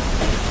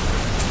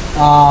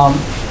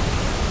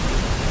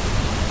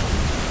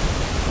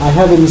I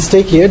have a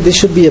mistake here. This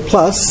should be a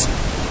plus.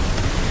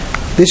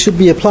 This should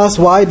be a plus.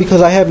 Why?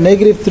 Because I have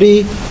negative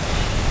 3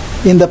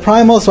 in the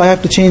primal, so I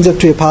have to change it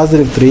to a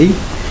positive 3.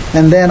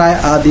 And then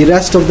the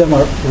rest of them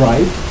are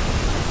right.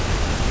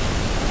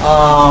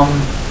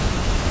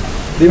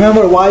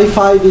 Remember,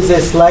 y5 is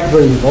a slack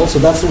variable, so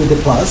that's with the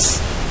plus.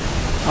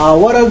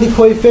 What are the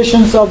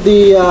coefficients of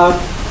the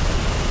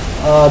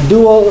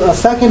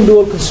second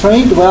dual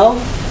constraint? Well,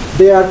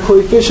 they are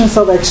coefficients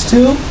of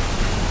x2.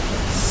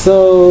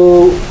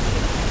 So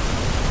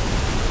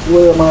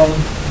where am I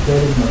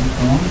getting them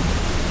from?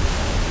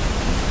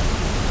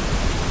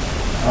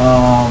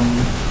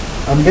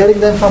 I'm getting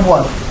them from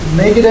what?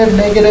 Negative,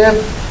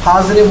 negative,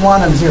 positive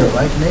 1 and 0,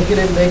 right?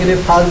 Negative,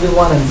 negative, positive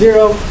 1 and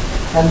 0,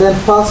 and then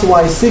plus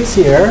y6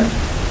 here.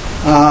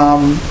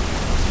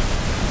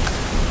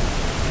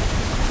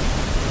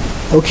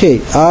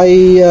 Okay,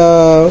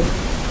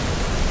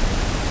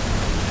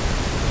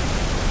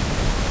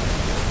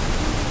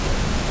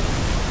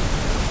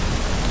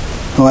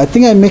 I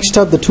think I mixed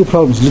up the two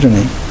problems, didn't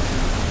I?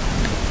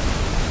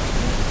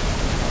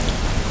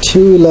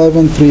 2,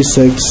 11, 3,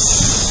 6.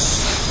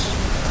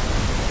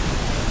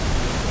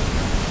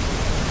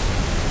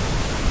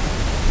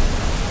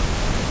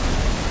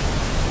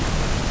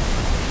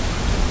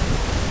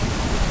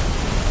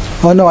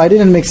 Oh no, I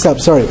didn't mix up,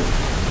 sorry.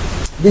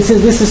 This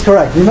is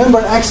correct.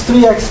 Remember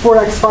x3,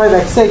 x4,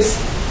 x5,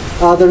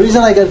 x6. The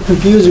reason I got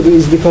confused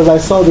is because I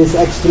saw this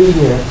x3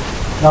 here.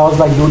 And I was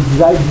like,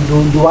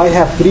 do I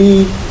have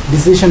 3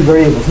 decision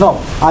variables?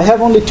 No, I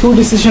have only 2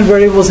 decision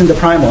variables in the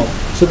primal.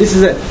 So this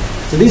is it.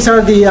 So these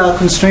are the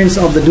constraints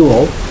of the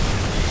dual.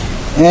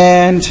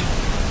 And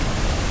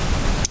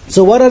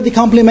so what are the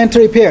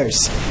complementary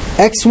pairs?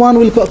 X1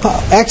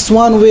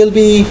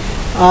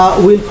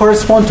 will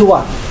correspond to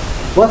what?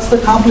 What's the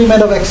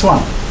complement of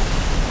x1?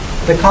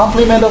 The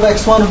complement of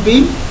x1 would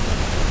be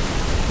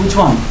which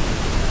one?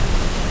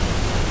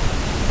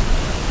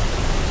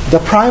 The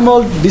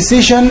primal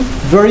decision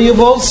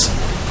variables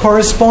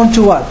correspond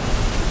to what?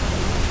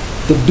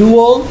 The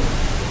dual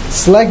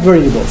select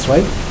variables,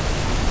 right?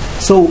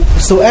 So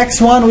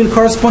x1 will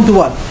correspond to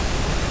what?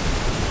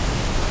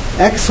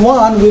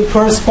 x1 will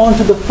correspond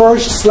to the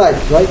first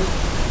select, right?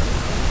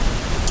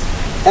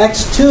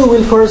 x2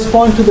 will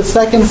correspond to the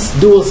second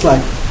dual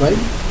select, right?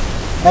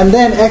 And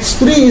then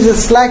x3 is a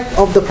select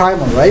of the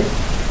primal, right?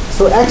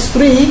 So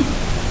x3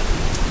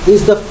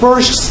 is the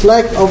first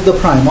select of the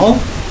primal.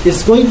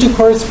 It's going to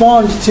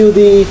correspond to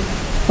the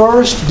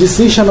first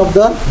decision of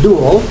the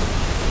dual.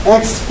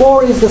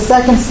 x4 is the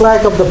second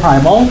select of the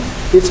primal.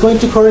 It's going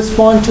to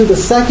correspond to the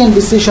second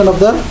decision of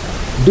the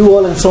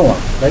dual, and so on,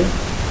 right?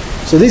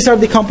 So these are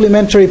the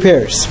complementary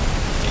pairs.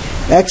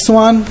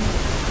 x1,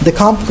 the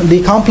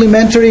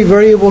complementary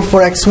variable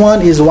for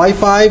x1 is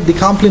y5. The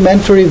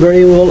complementary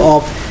variable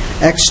of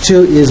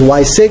x2 is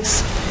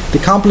y6. The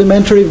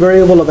complementary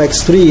variable of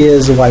x3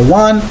 is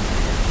y1.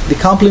 The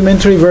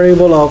complementary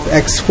variable of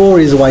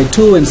x4 is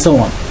y2, and so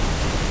on.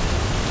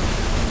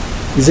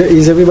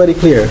 Is everybody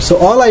clear? So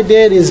all I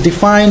did is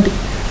defined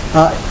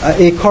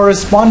a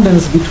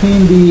correspondence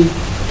between the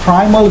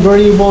primal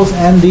variables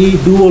and the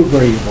dual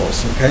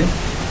variables. Okay.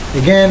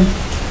 Again,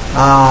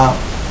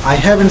 I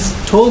haven't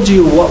told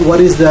you what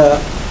is the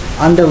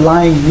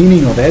underlying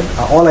meaning of it.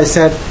 All I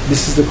said,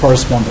 this is the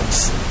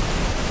correspondence.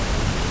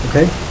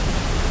 Okay.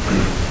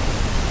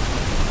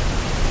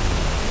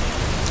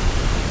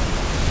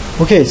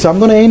 Okay, so I'm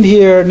going to end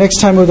here. Next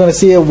time we're going to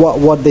see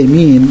what they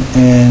mean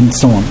and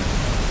so on.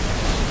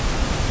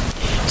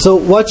 So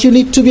what you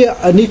need to be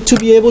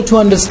able to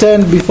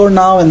understand before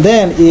now and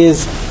then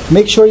is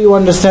make sure you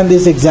understand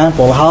this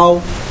example,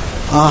 how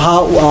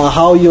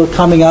you're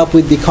coming up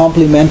with the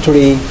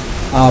complementary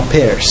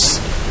pairs.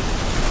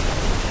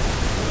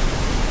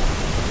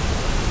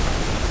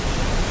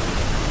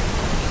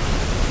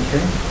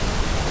 Okay.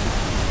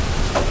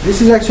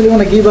 This is actually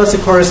going to give us a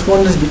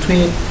correspondence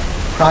between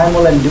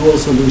primal and dual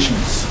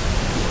solutions.